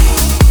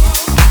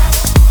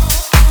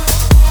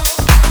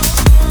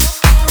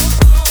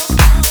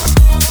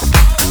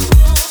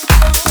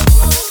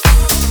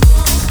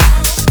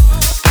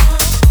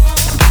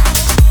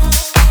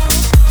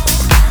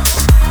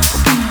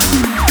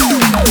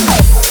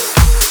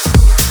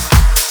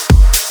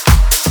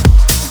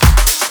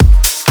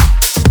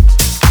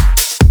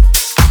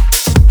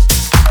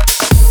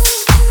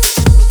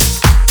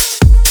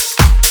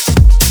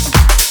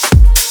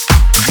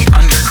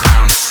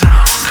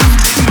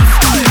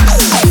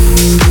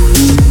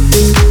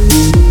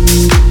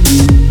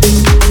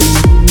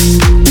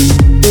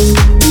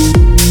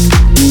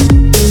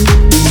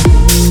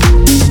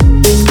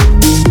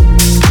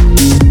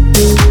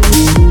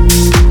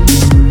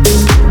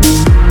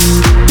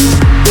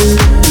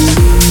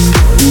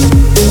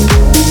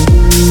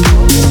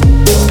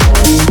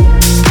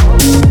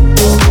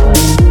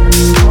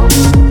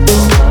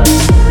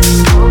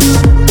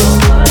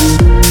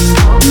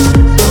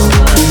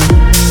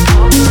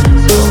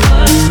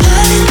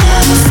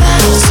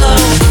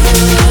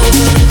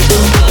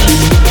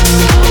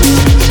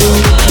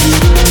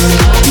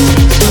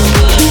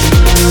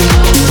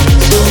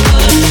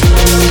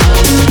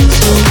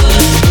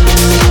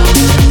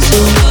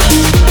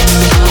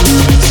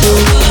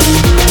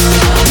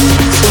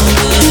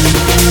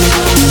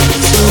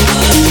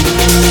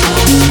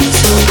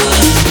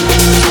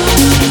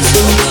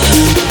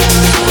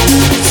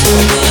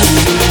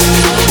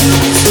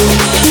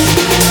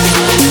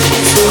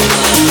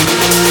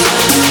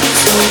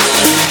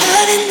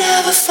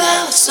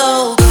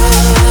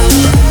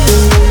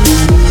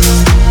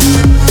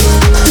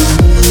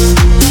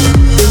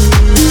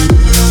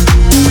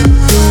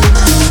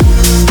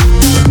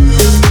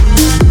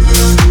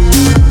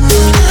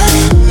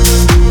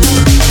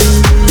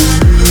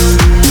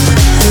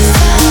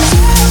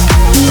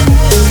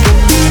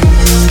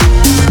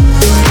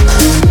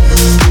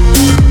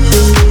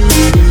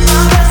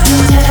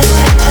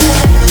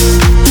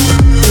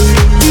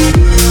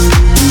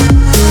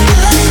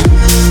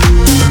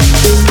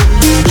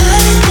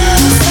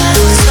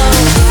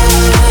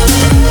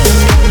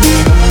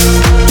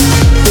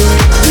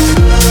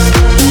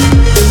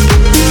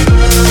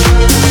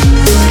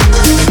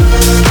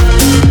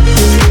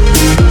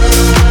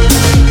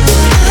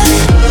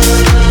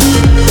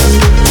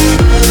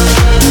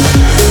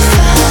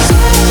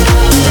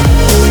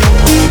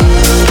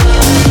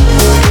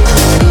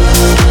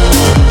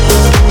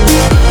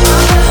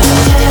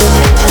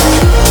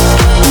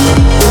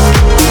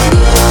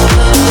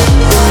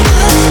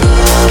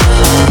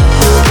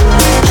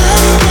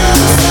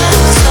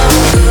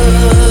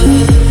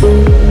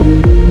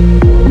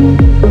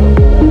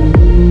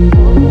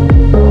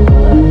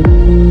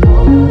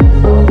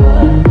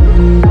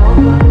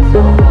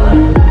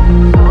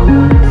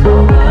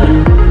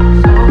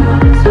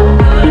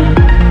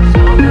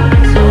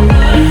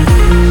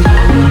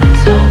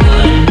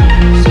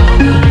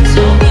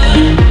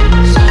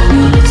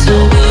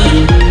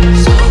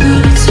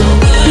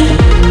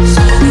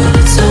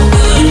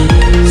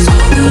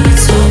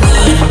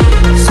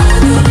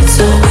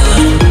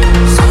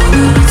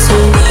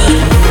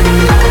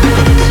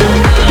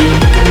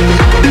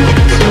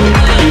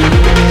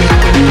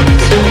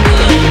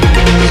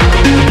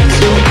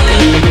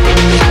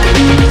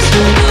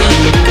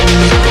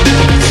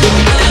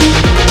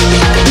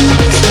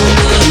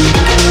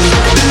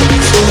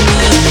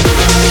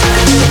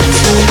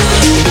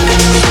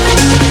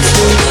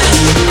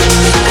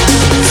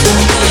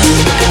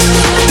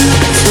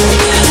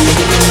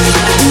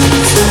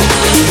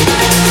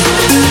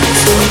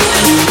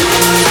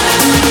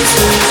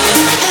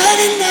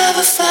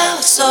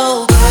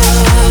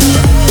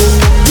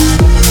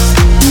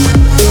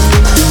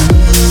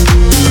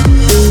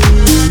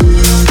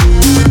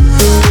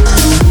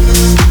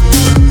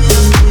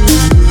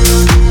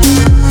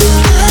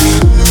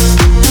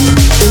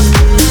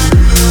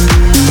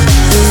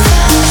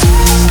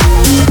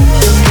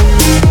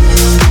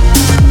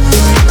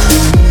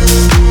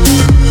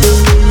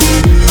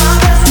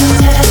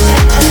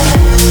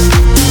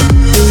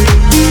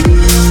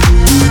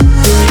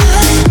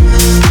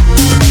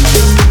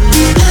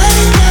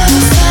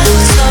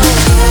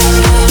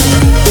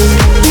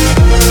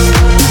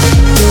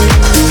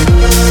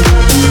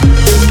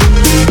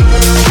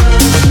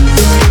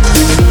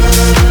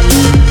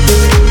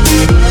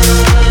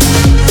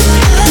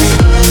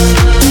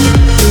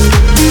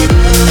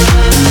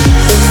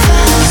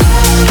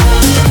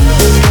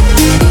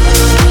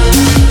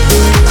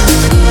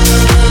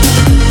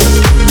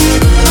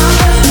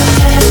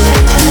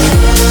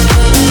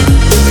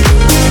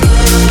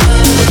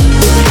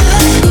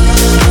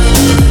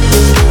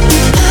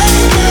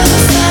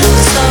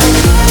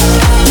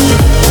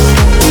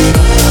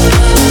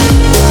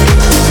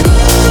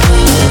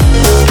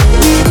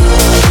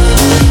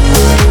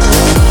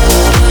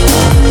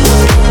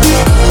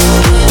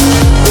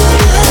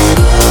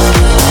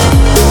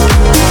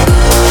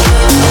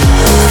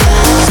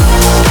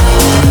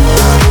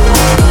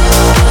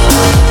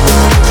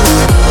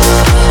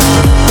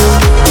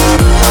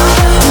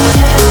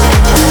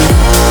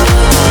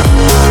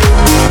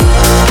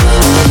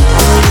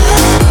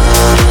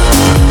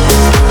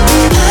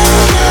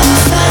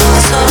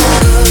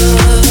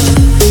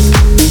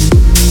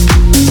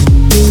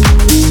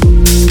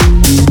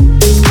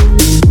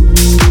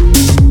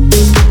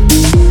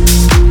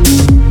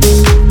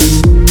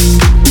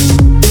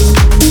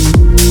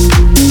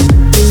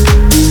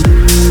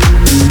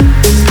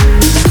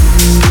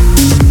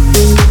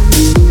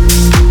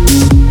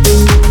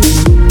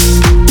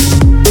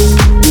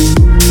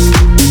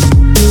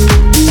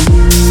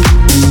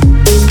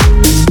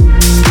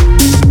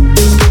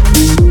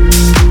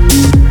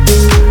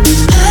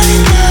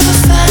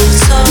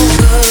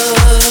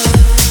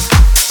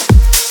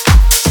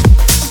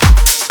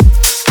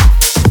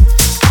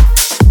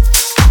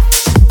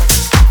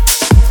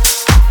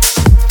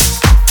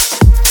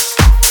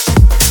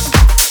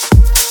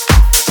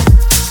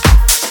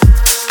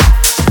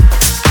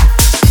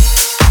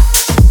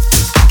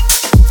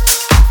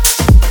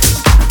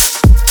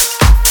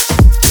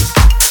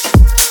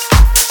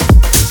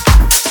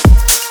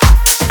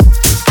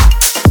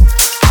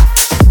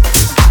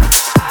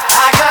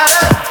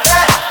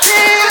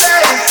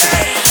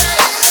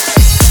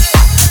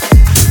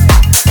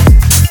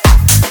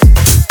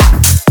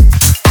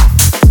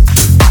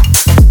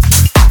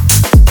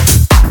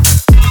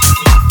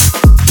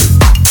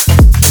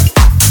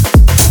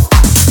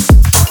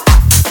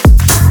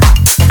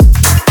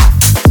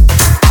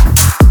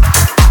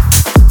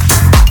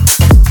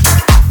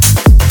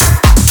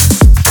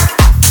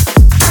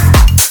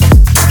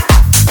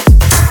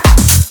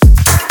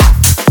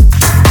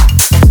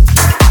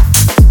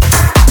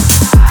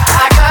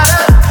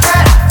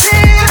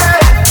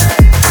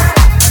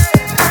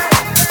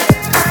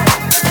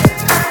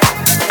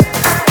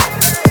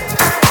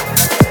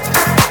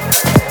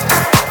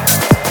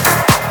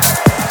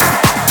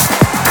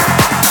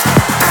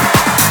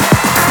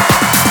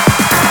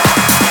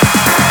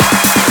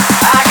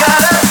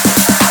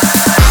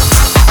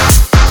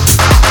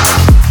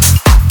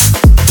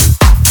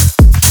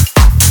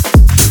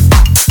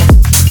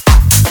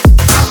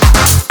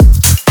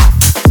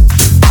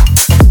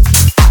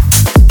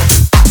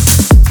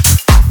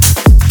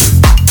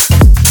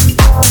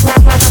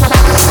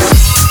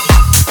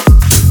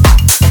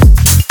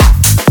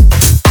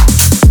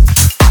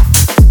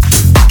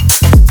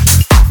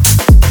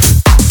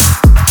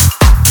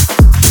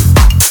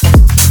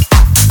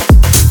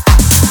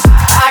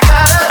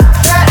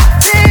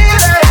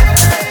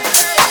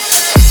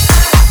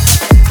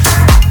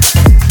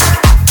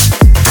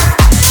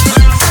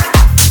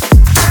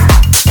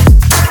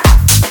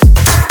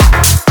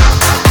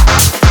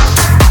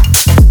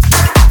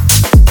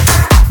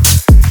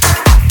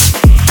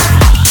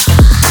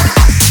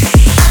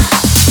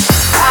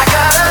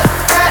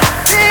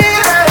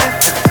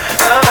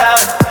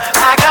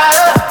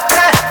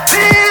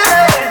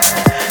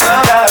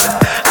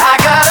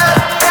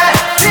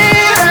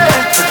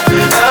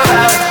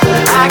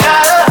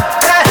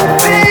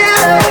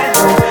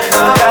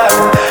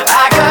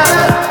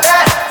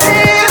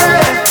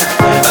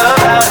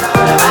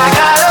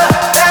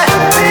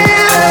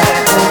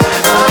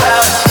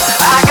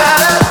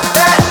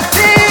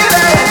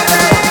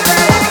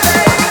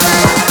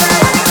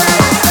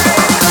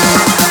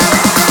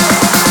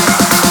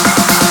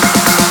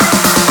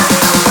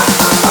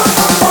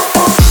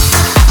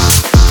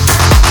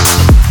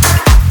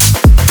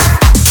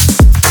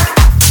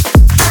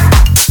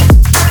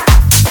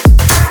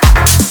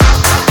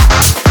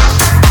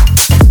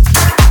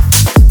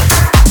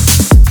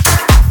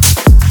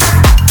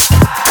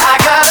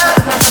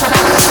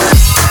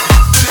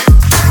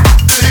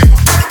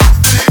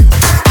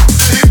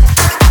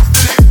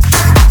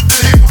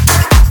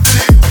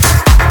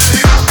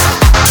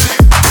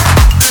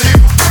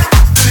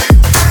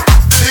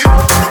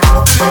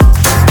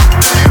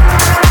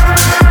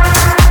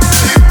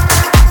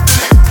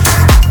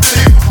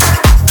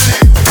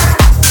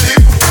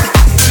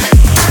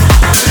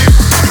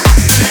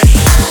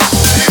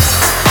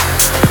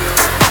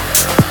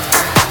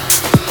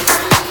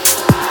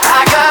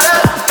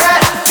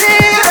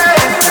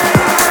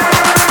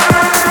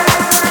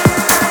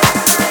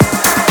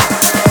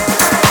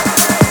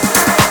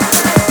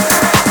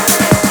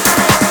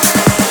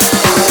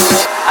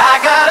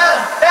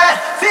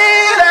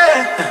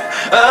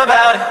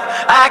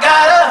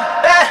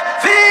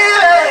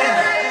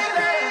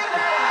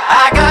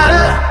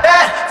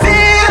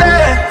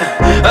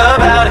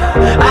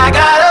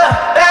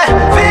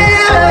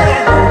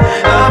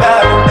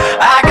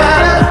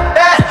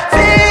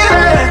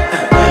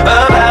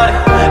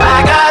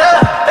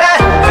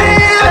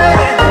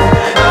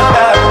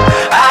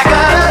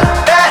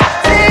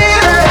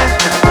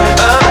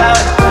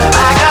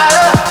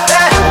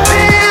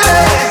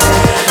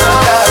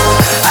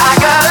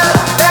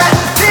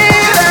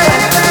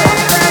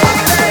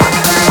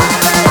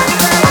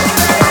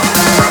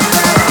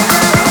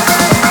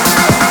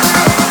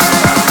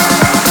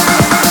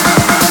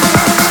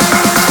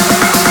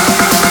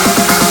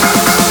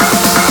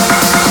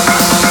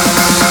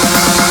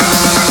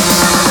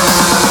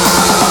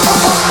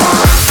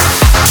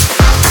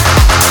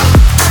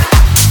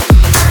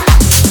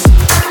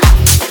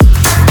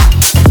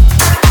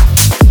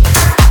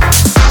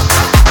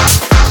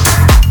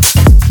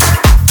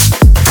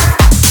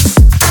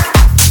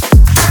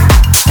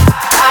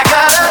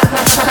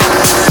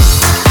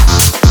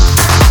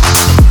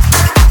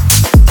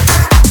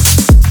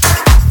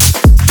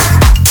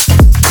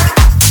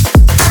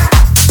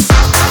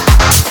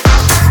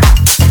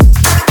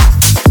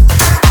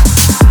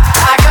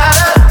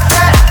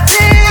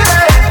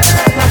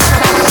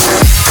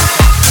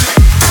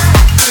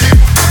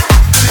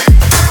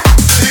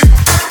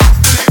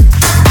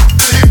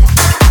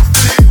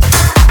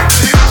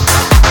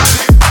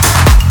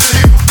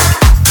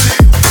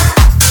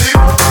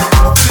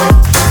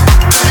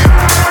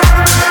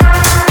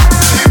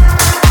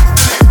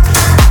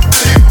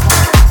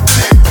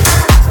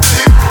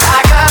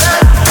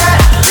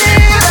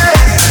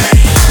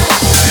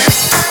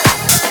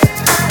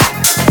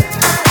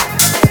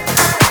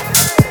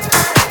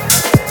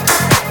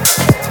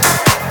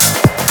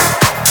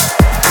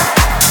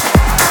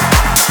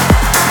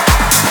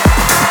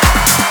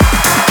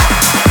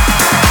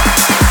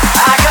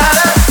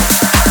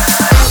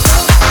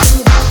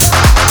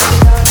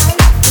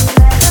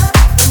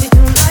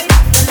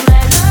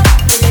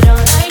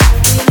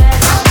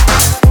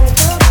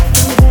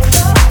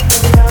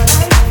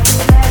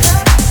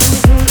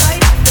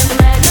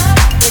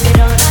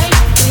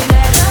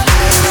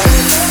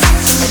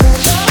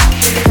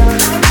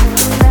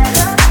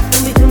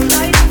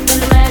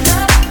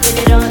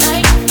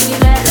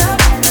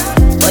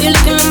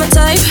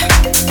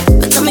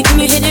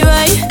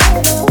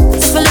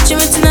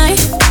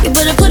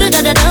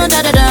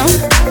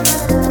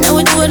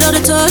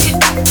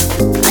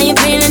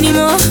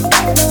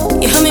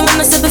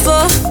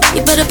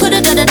 put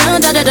it down.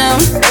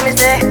 Let me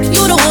say,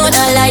 you the one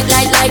I like.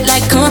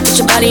 Come on, put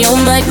your body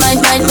on might.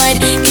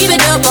 Keep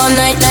it up all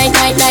night.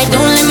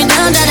 Don't let me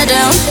down.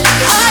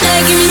 All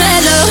night, give me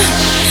mad love.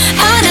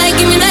 All night,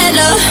 give me mad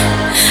love.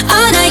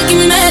 All night, give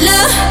me mad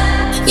love.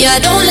 Yeah,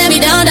 don't let me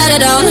down.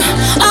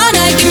 All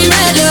night, give me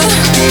mad love.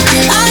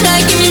 All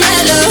night, give me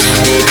mad love.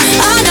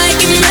 All night,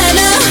 give me mad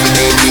love.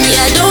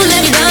 Yeah, don't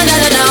let me down.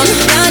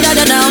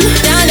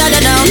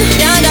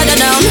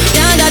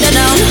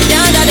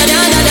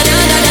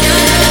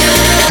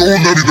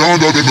 Don't let me down.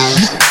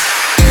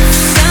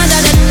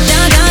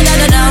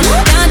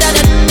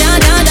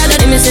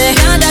 Let me say,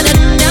 don't let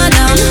me down.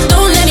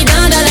 Don't let me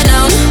down.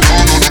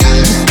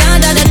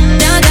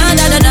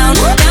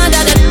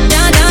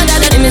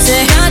 Let me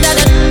say,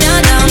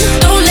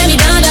 don't let me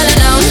down.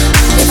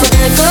 If we're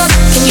gonna go,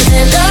 can you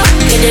stand up?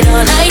 Get it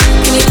all night.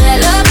 Give me that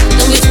love.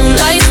 Don't be too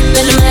nice.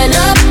 Let them head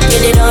up.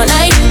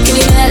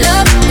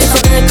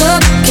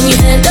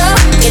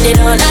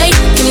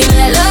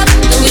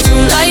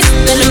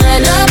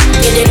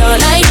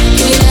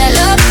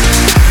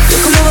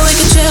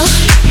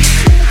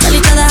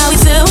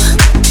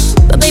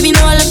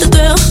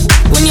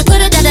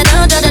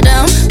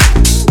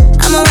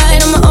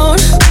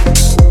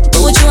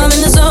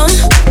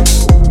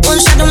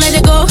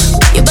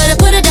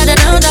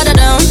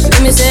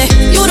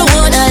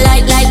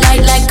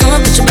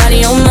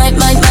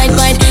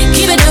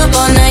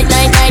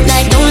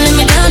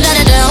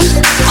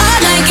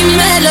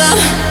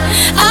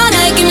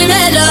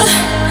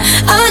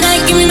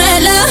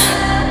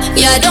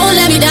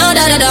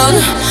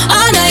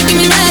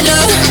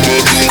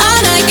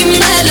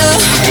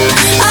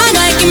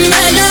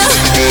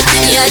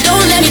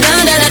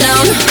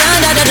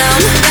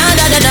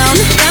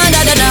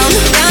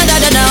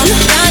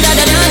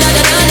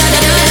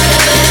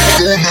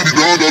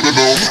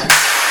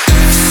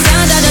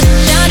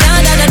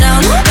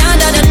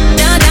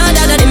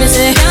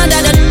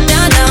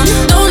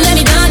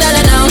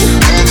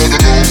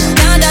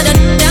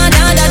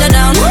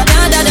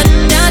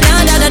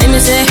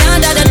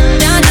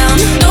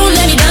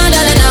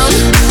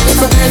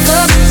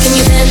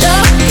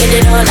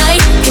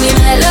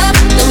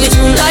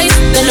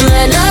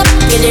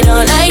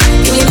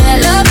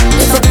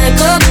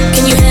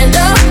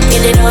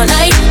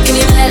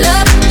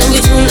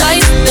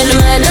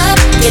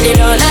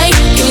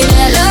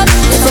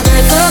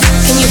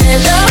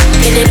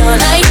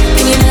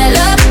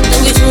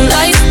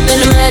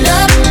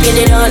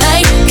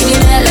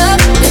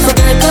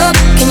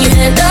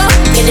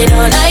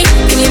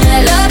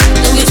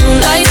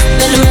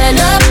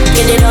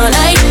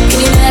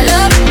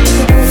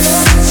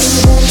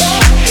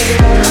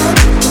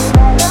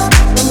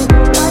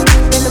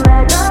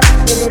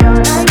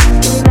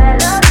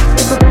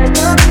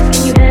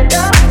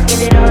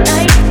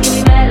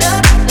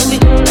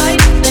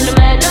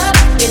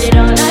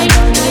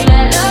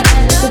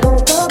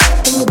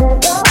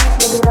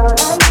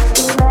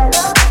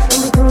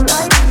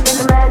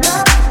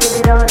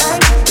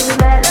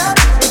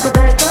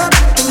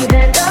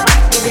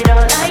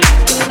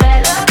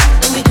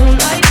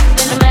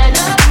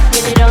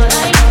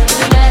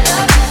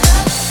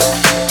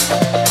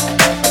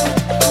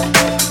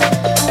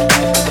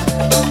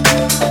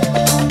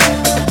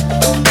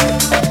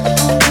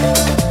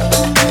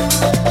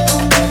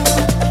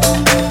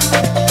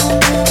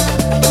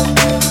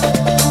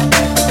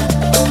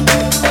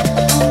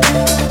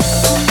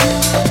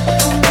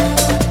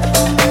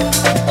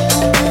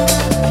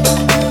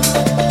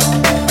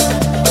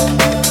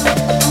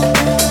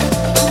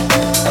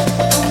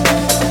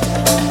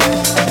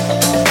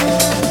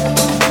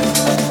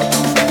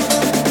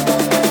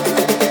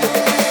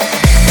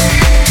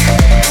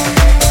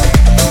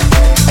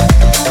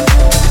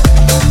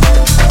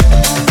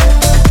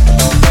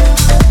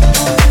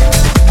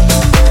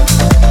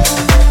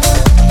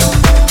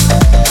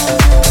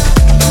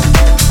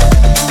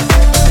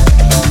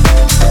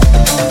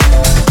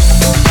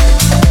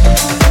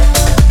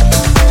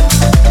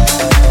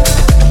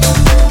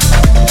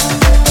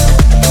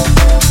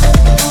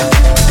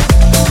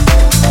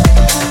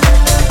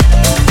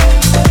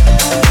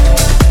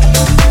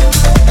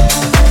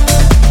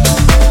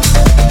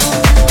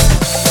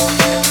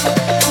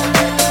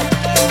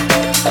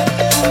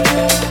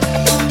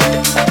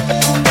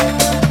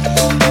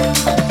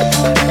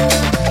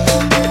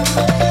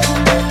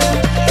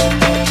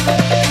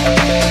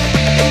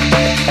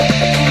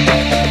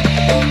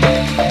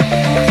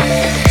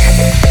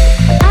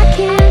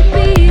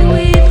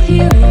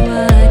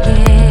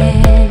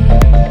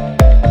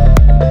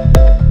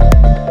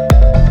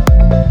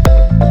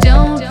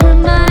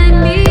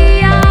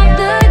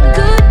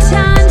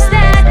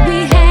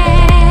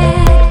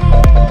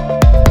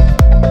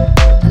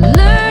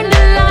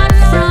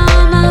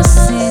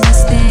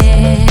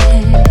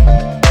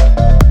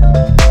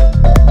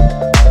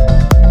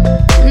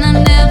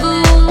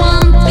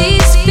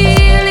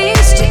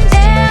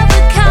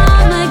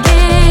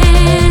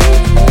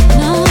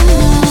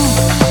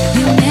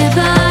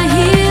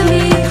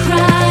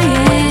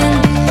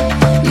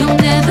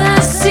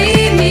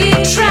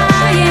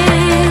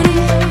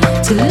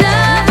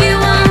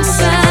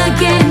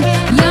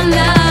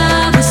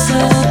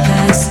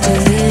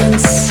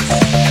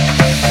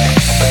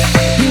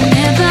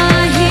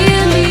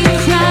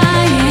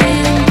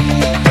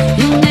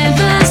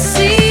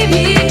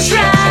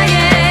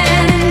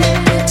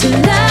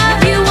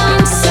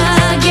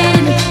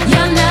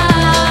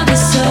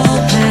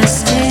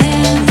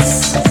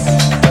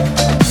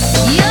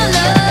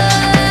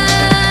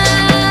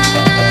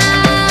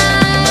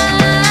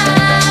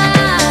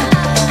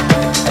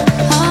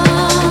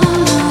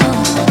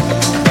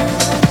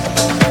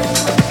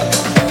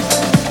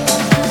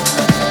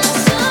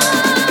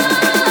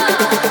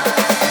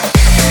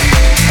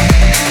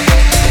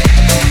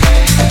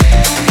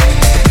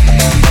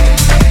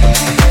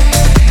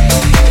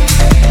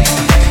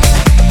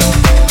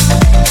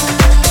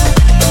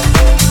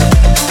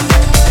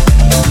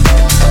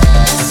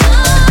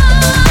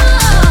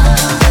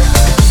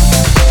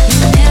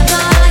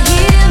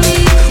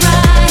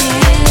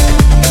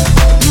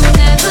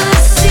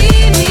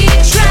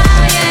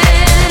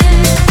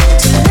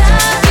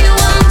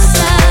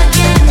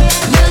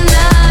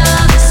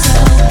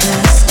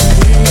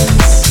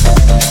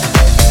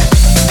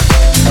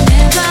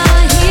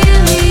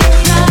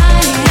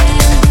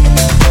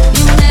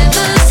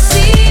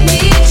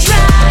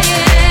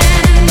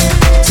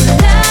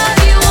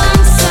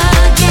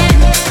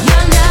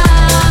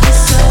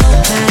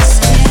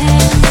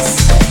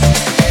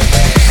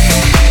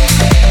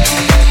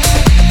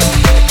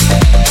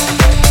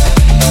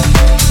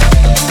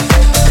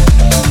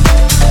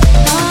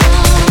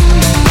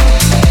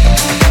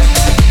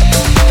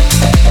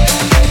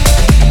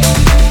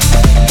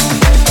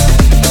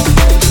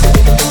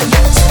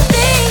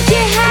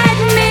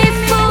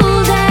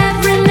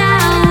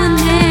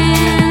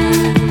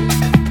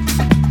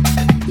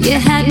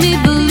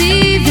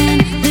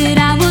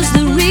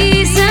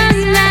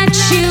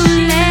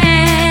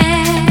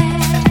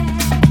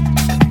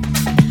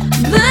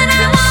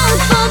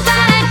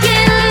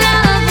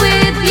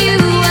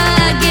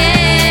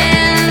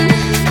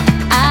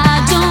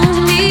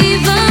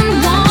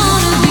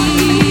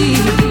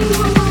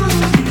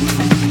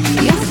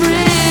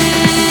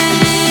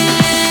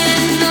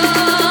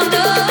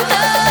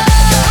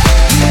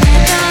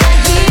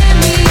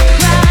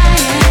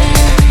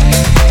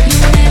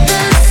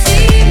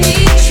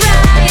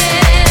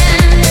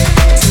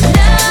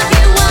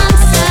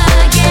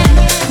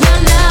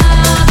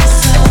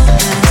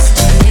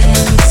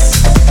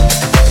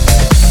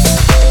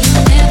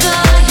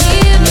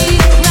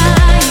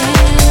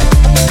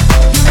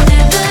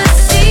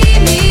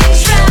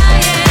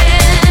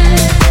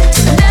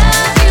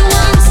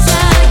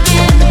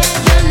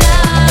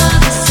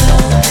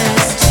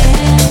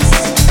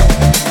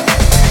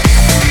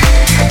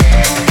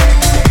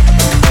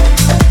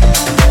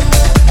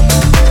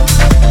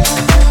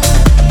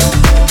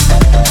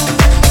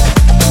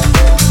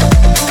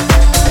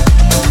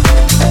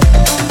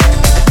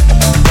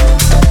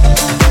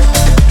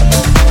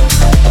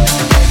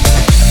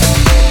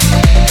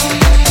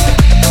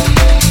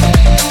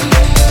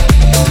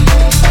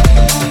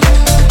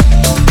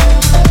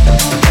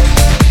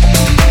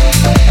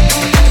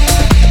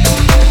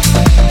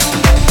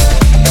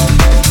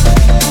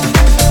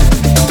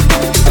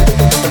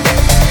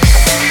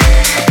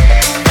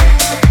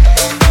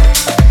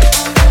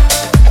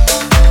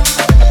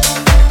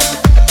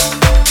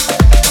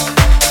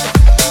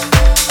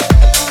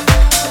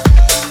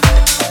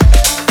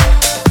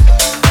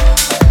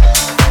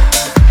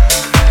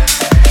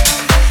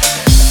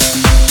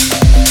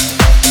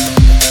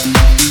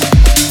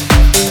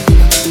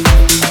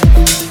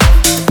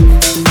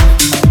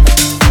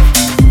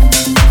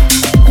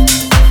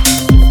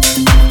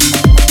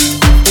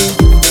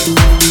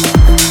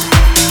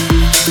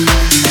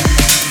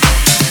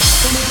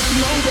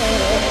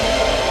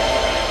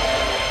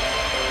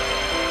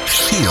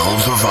 Feel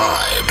the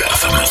vibe.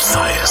 The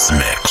Matthias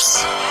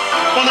Mix.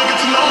 Wanna get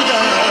to know ya.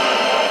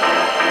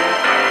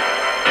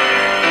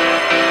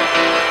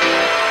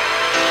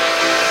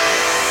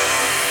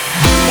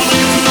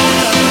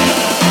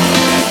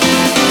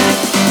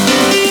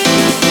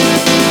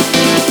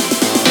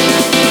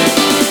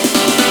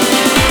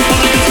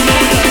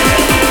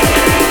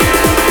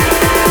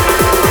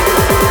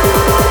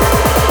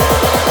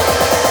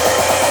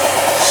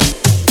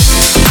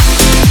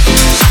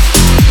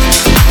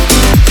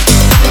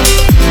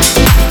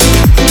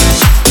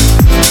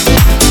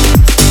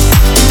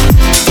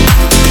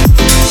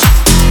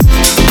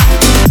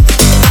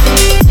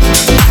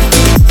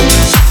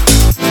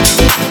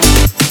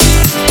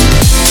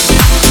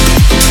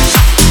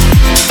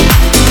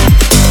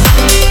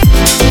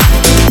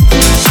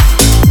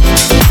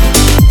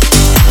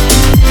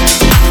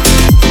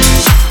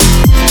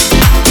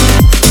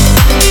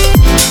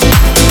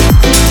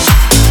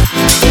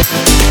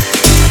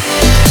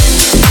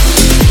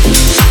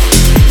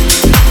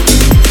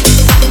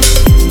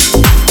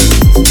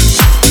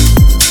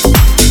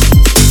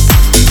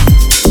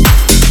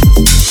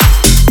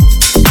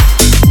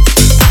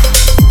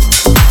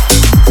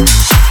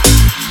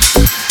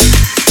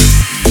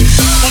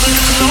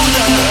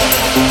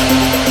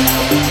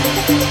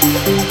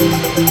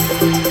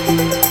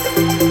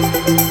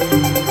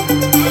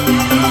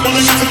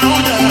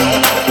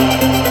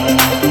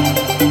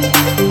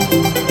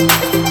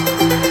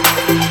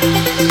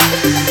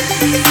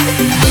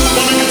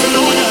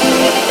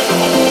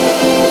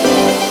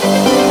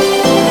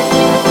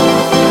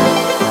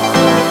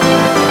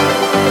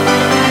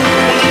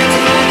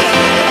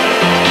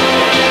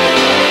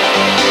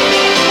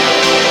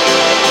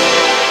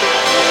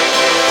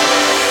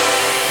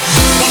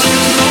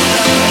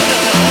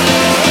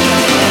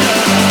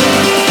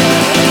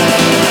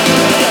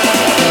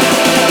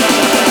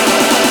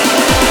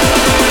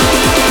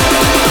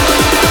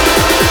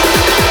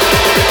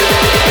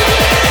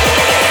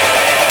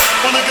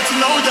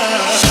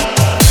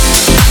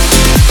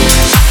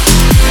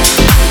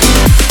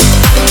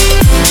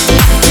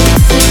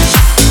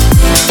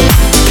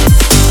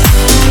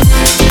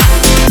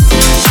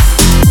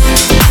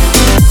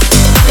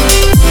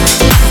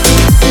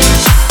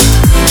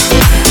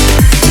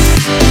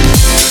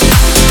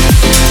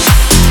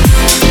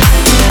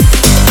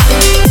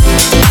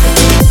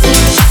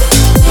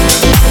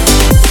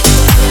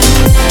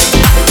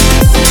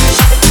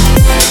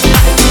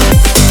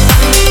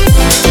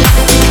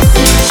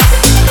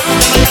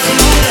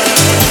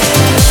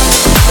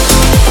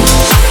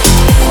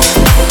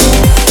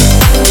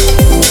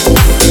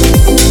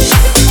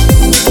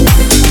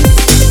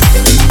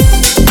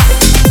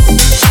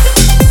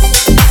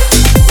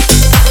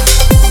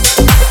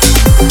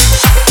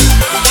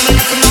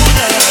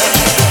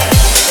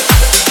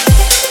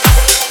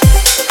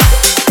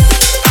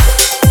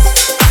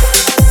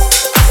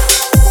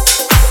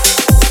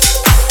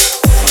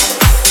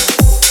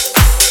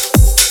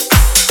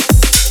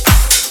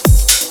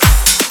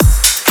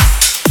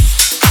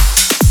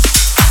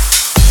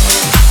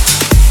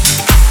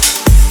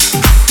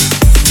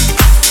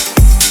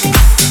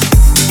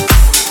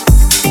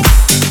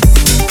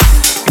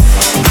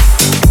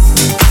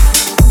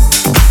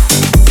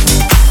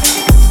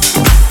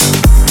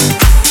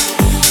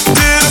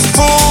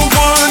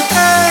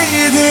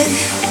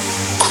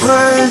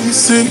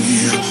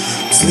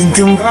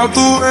 Thinking about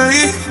the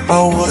way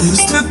I was,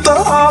 did the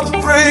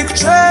heartbreak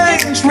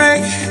change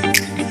me?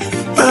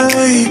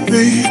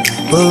 Baby,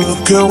 but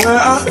look at where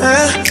I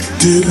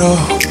ended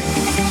up.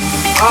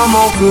 I'm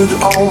all good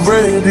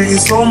already,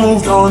 so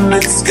moved on,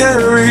 it's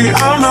scary.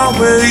 I'm not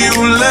where you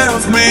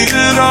left me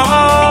at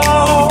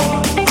all.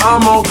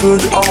 I'm all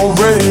good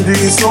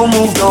already, so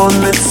moved on,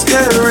 it's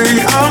scary.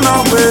 I'm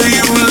not where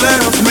you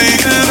left me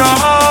at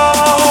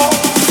all.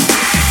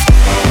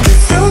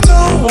 If you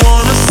don't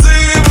wanna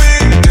see me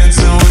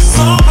dancing with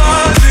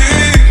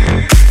somebody,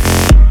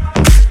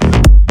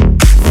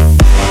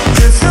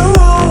 if you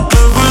wanna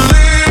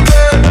believe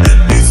that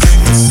anything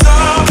can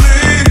stop me,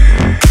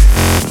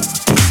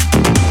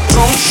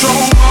 don't show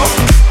up,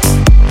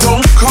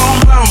 don't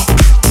come out,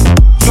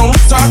 don't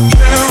stop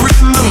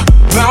caring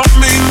about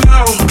me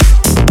now.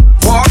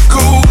 Walk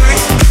away,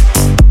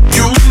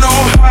 you know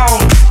how.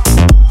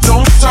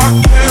 Don't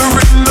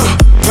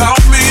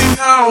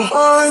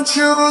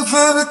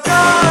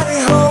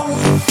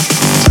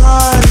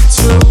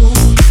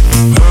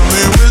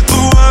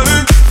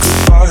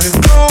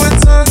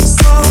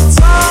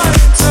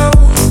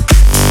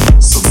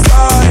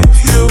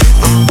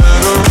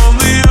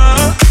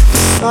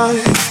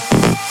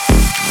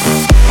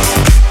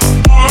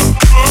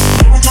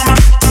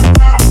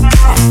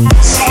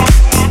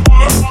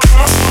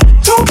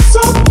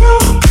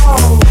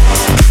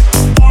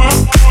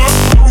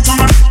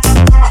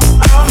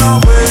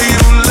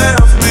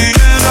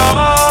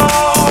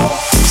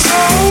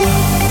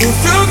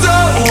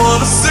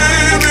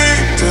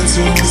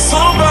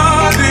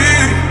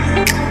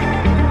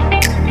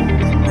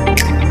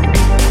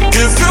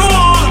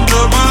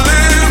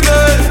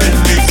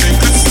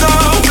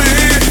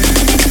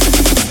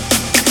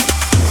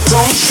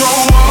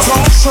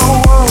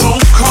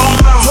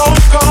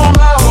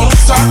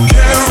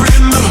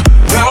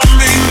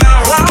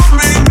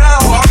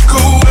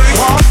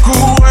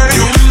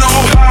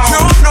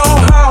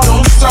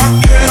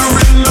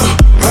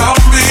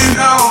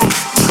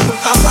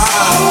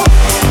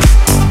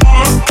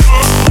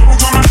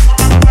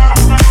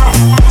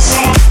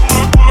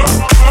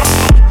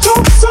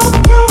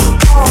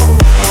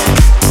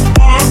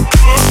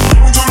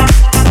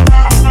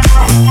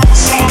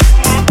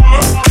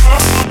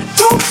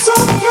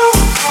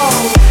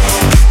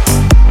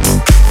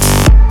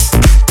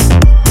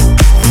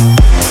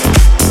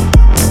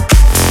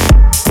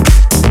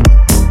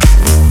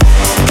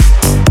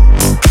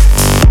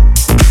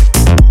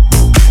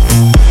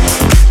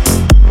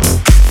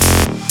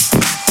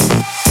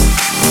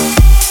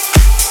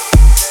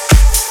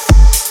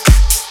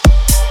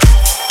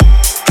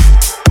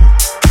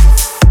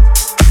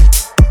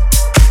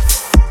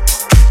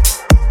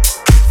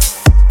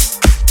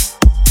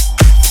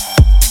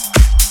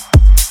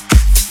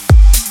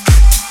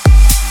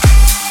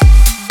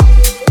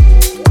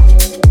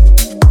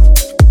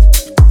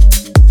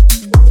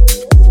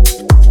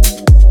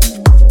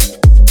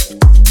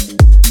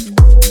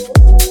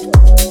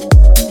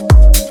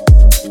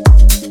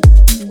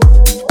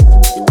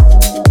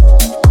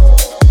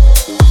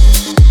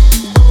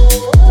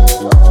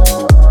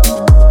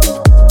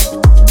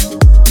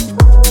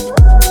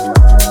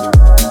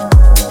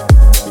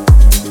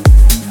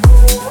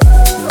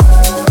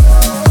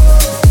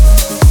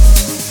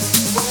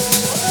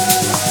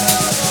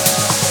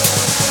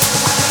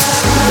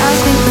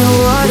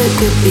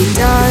be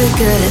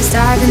darker. Let's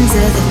dive into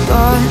the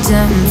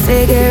bottom,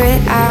 figure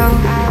it out.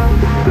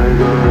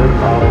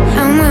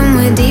 And when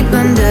we're deep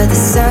under the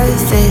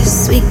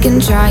surface, we can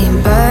try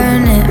and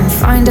burn it and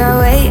find our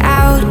way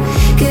out.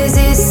 'Cause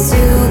it's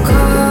too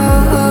cold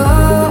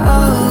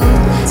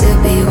to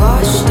be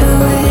washed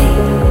away.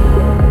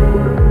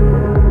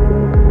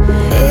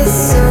 It's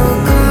so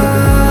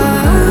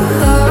cold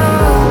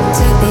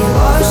to be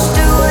washed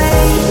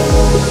away.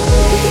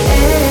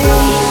 Hey,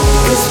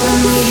 'cause when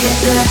we hit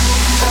the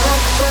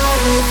rock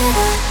bottom,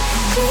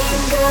 clean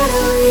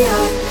gutter we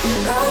are.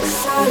 Rock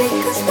solid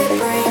 'cause we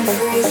brain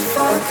freeze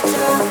fucked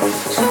up.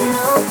 So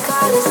no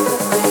colors but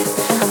we're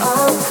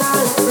all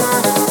colors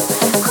mono.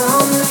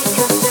 Can't make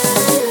up an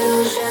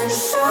illusion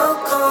so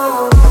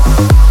cold.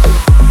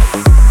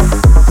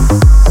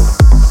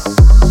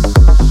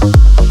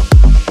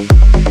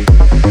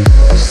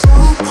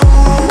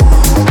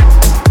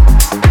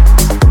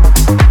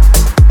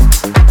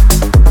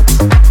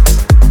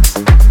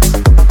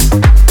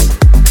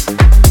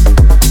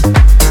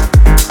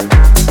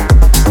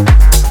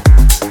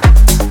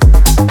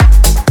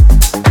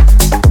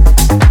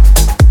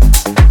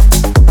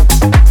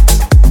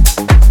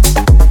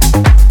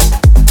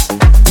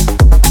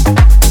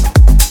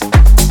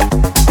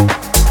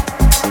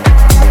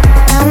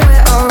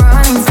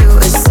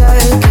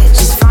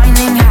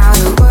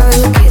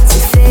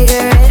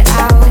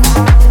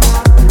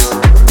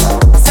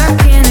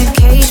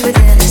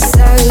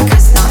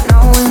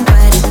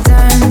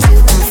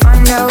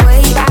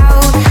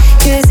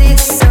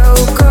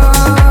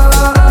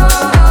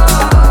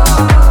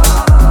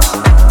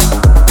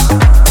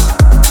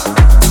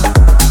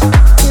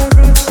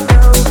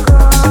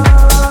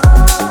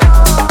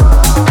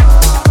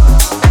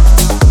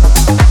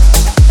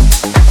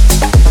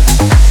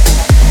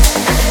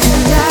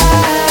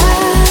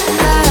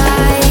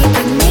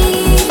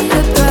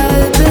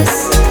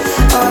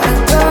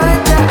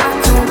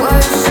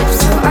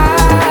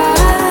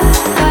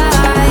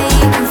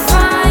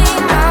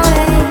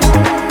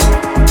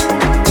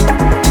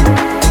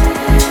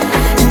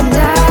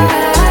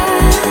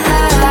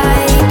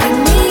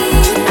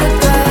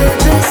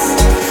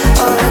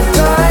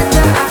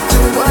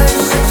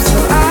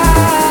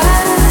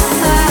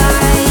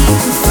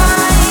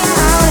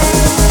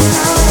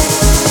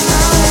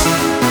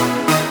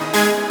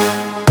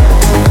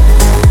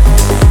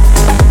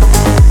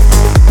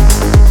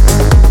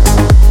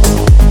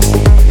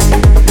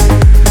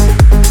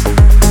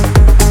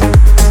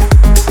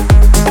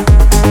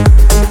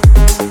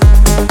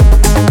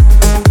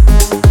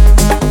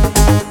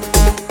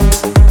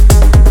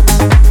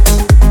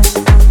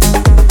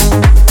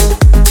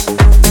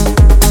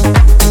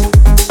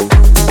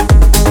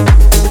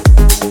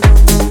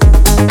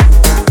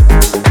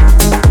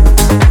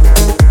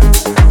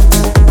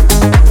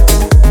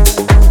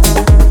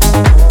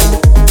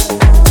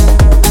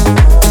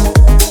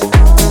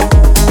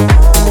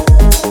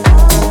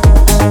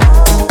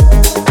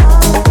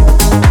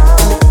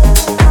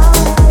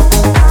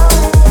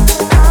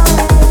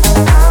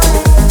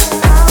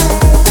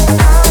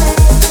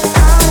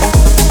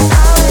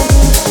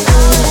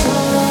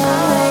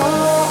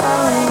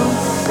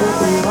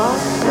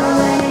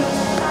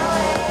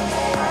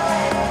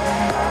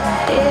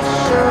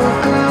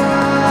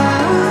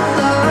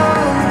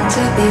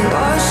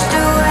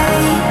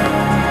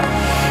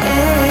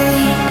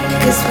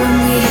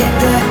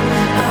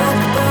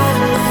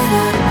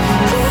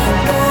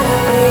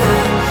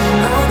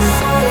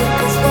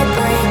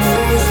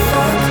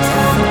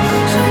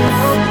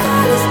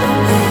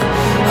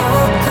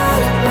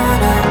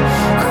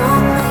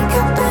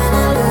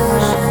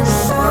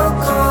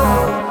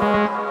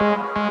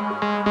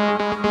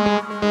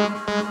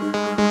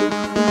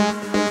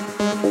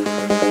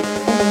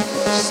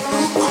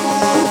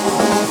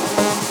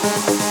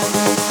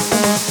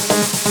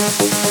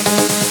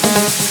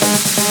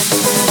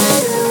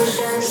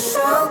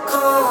 So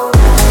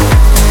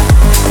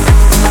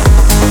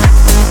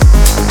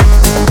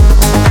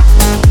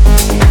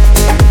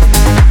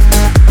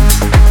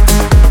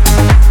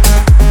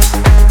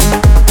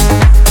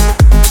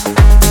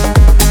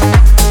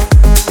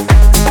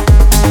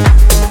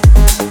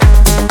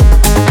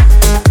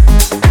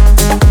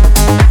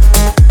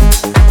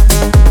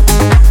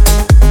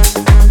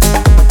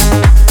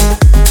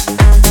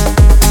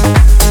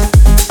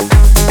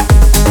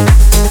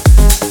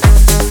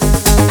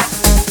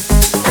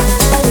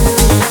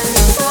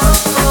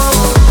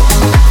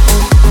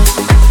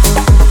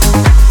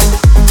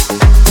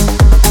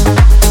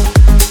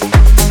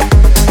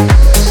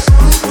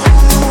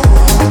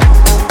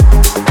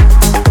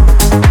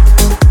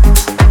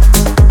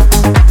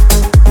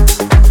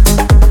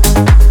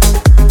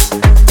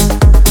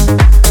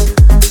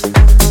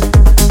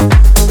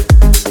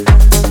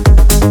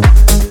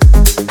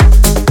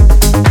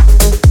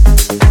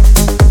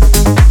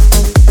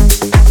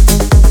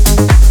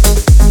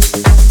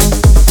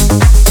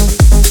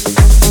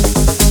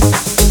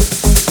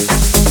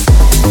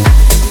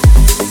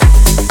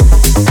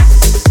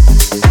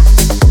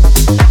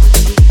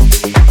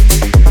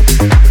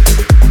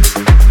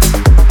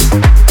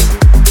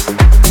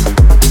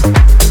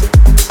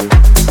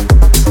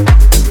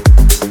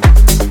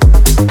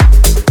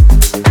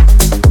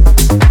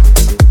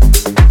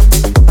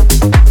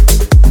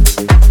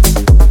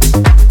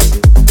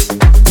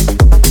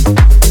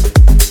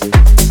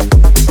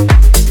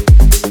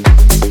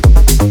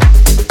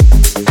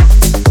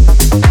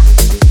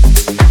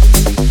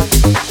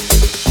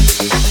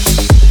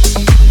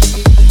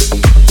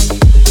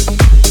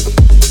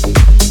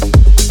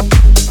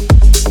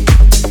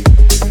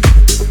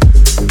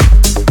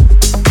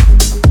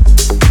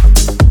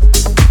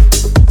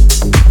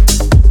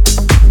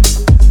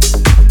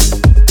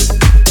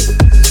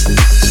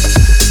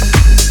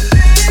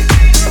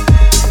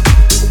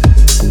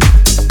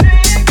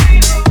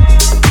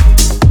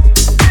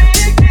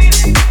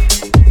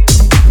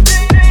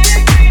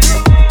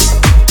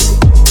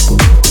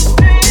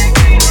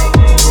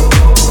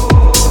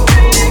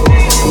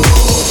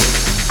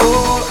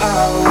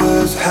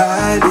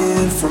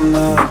hiding from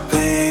the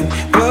pain,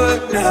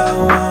 but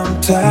now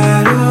I'm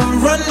tired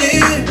of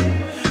running.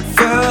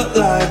 Felt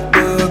like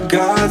the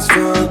gods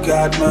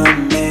forgot my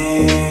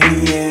name.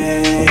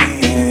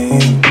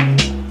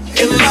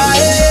 In my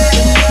head,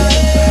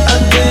 I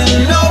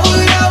didn't know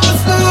what I was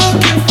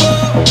looking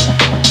for.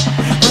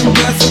 I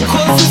got so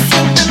close to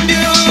something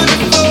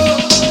beautiful,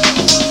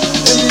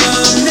 and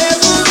I'm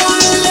never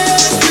gonna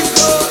let you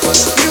go.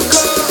 You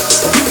go,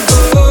 you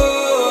go.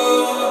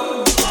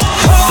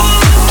 Home.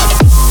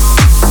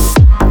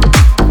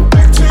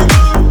 Back to you.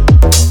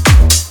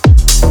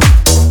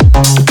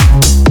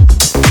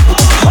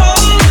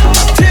 Home,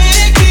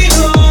 take me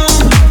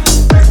home.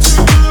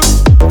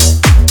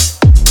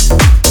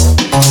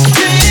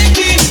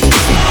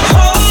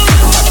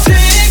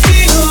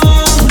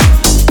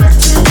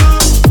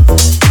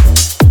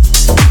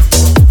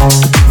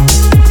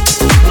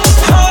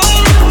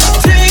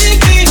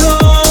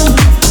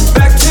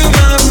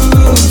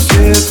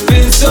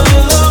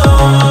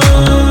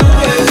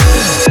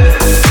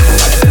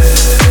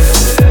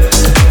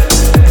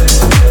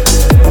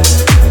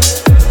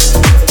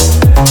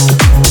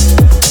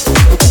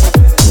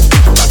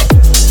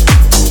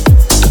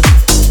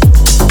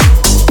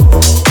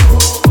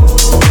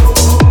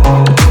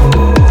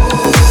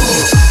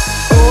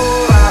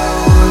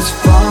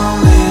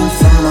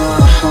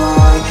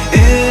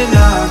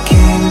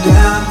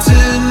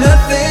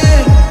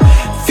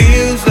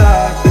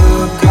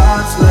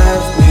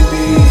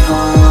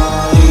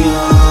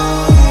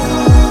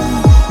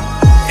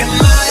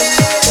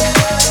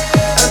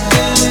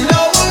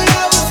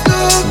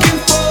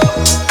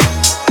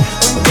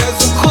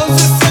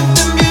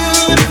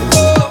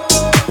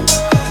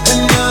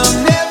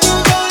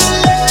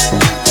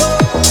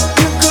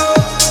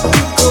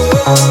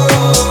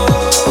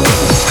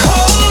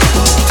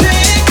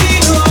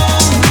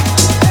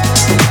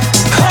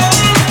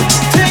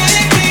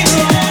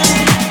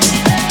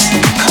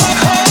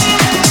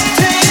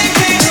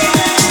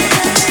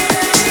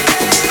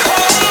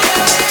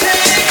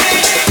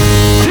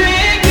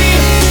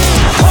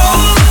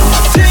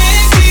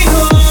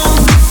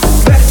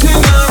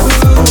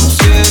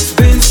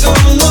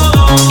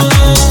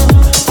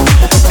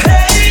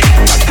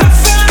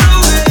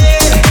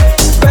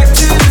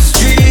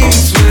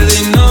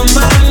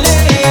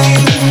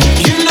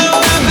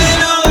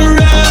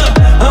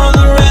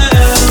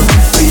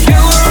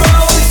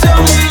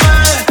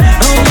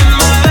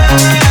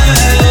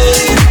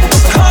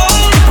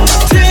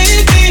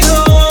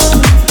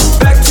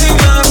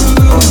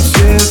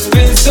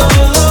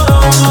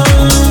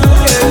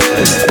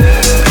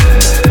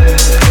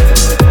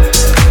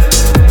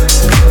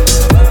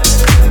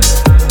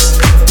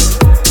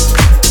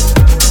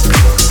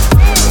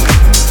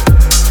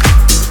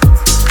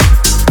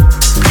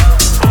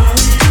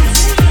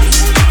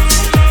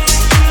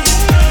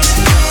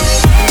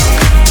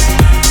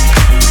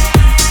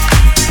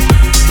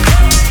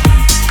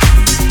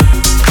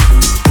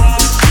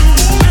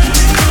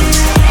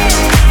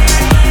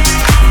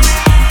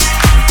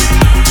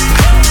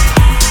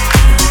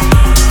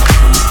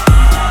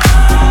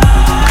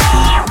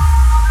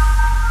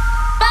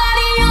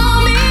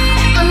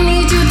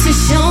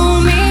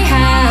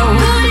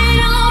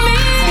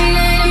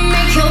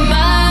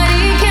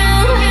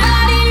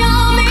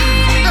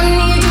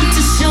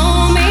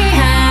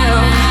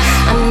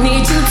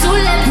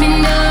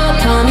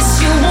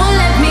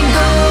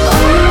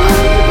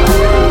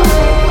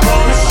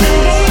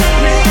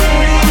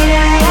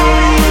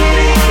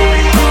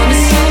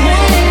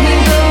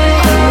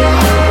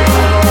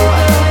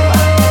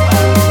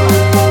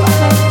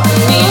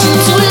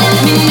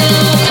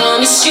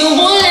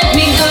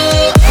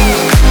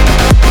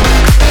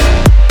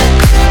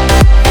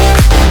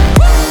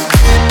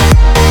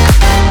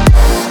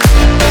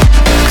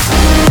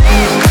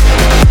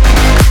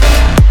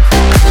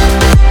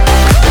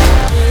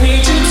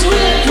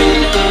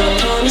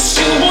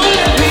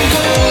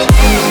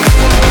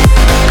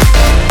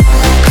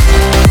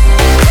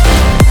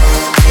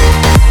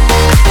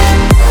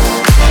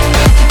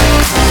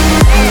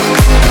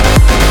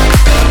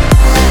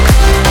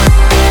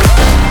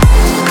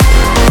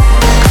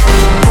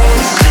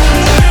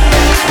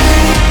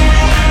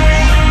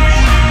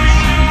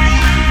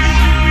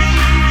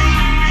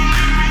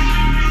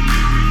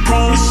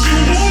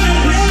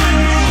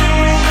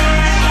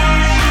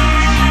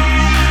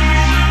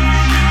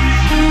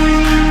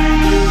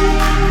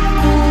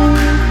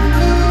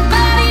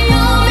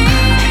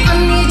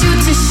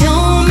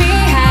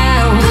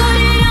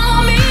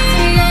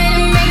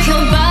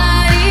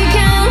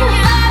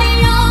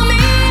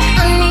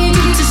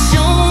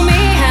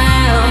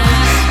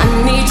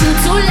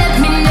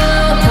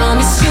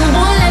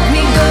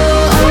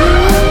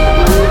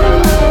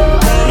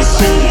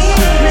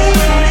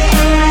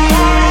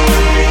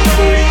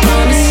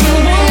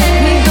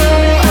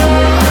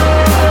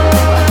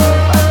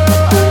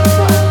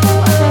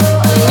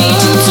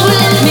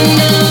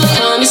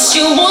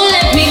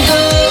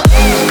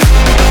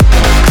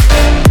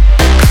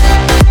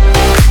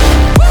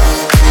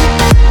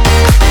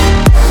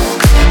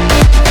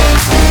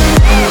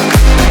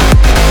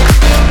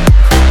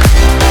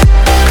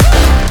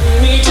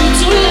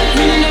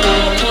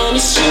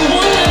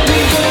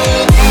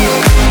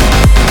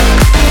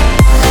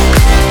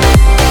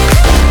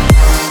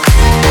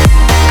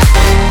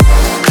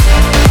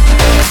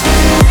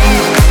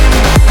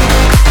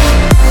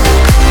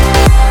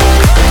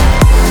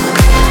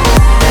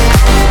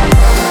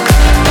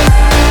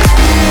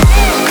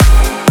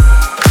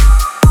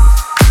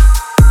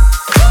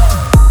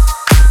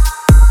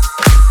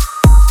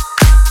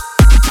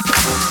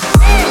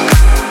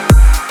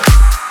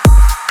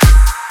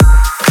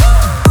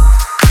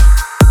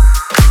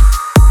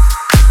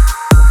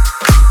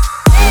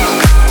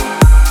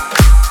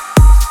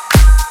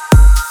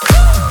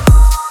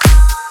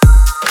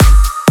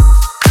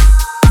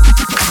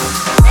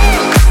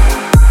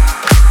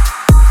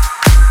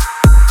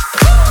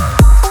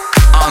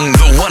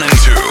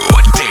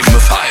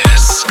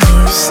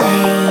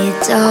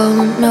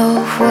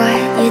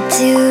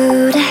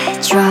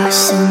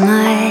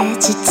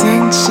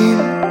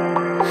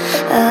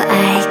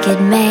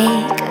 could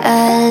make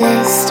a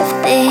list of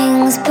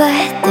things,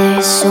 but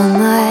there's so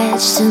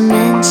much to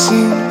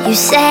mention. You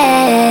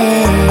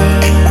say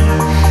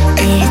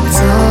it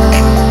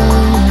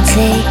don't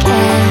take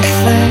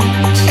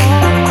effort.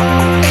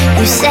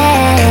 You say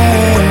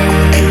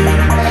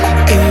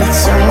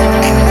it's all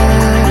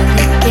a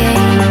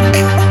game.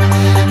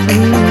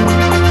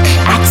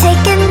 I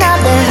take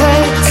another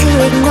hurt to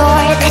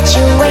ignore that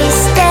you're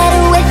wasted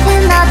with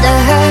another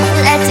hurt.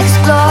 Let's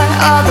explore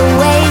all the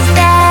ways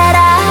that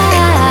I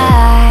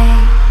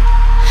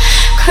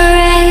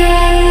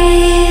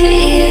crave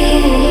you.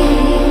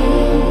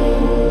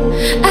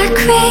 I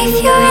crave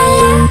your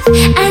love,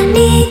 I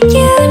need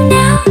you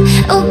now.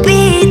 Oh,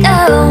 be the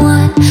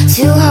one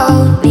to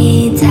hold me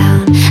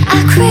down. I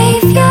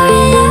crave your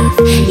love,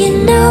 you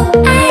know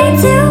I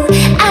do.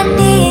 I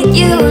need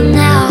you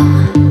now.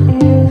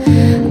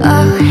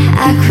 Oh,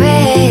 I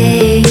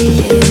crave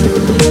you.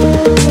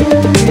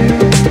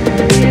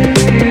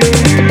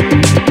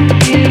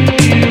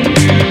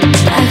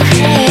 I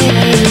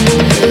crave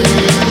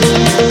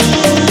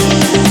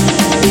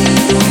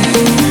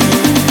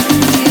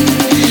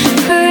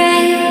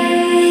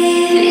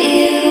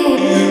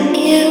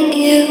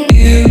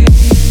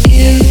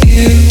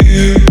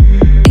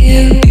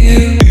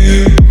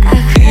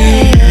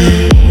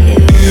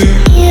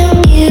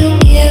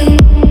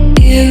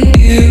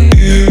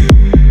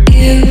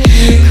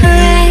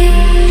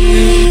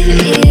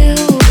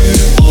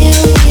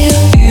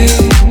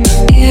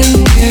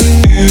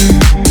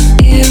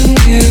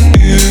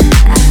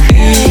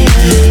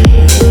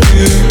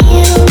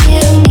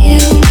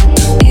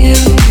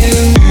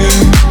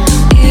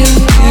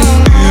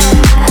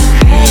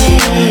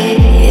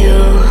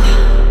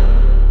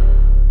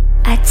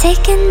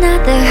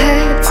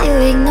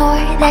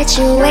that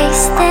you're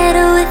wasted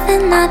with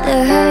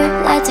another hurt.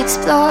 Let's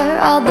explore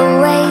all the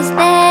ways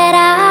that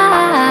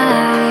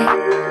I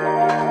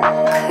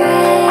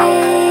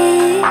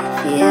crave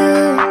you.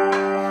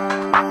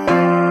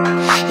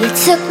 You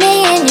took me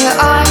in your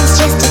arms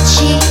just to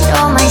cheat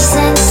all my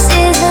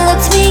senses.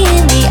 Looked me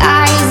in the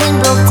eyes and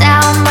broke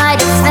down my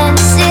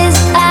defenses.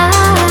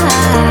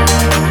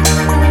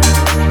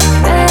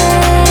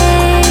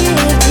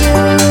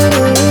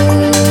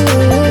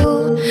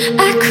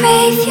 I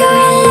crave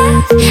your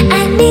love,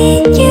 I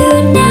need you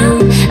now.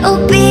 Oh,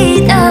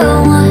 be the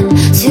one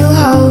to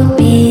hold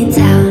me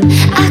down.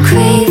 I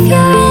crave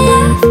your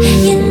love,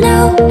 you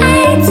know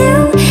I do.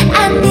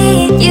 I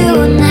need you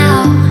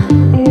now.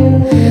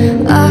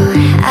 Oh,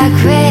 I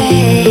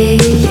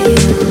crave you.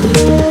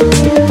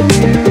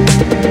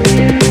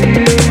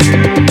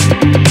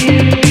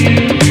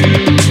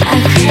 I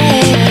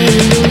crave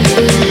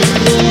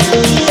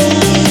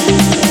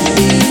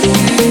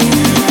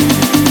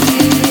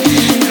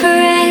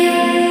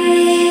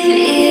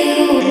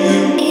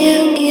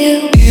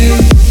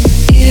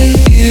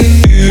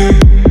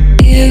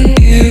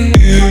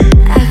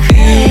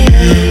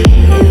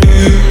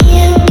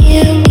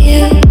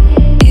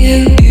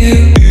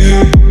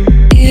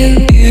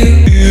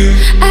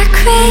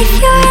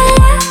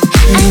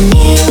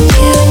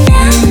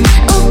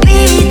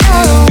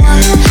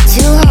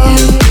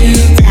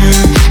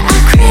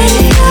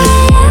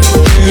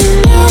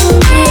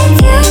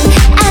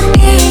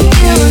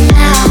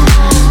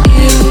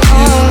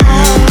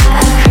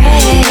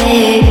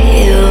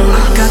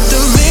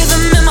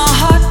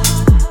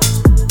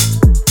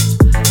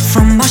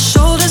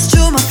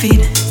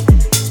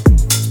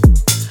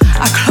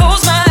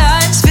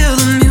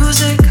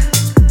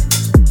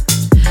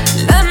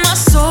Let my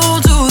soul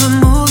do the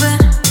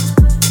moving.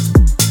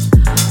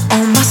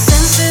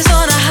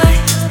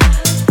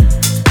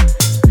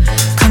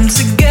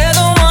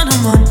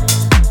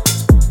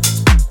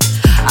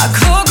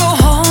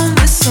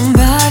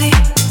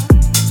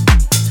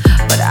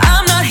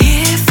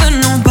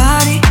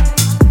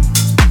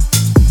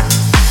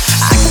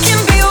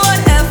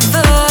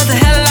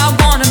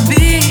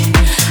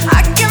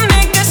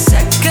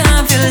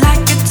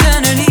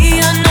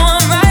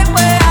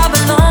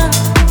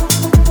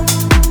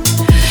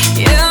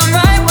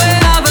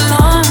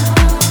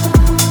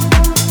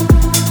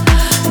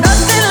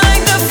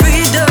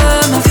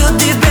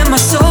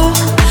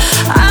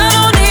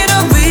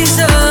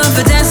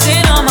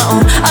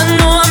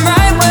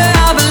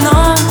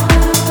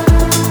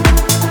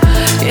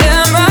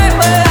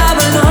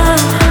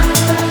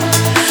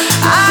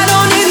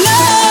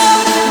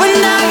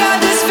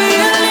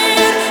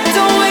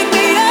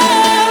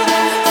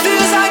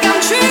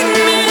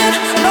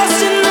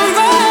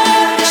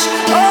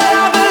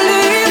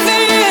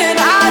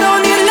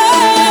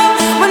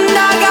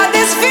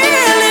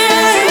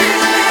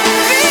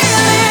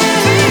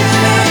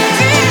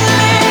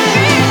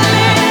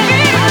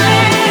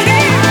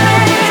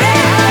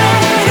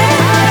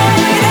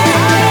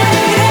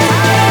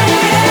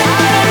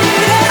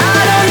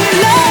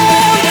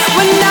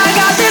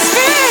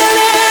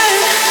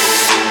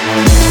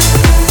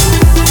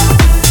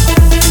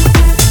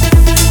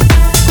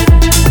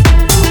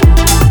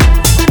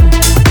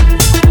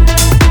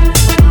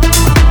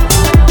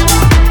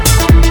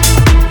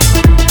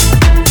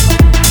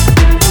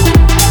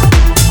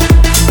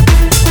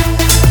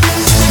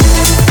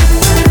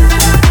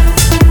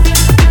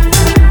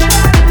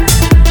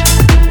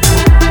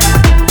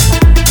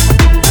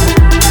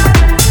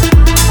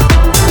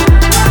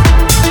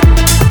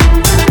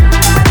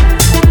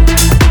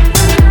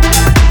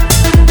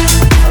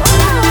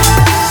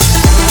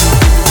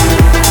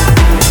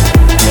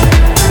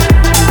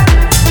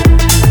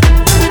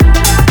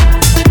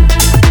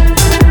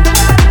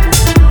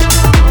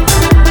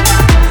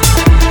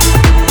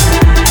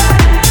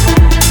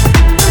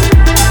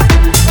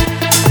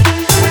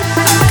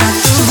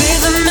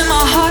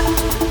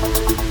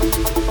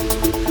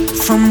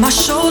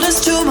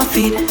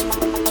 feet.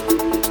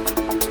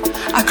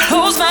 I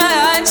close my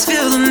eyes,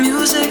 feel the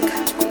music.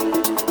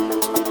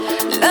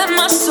 Let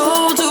my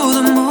soul do the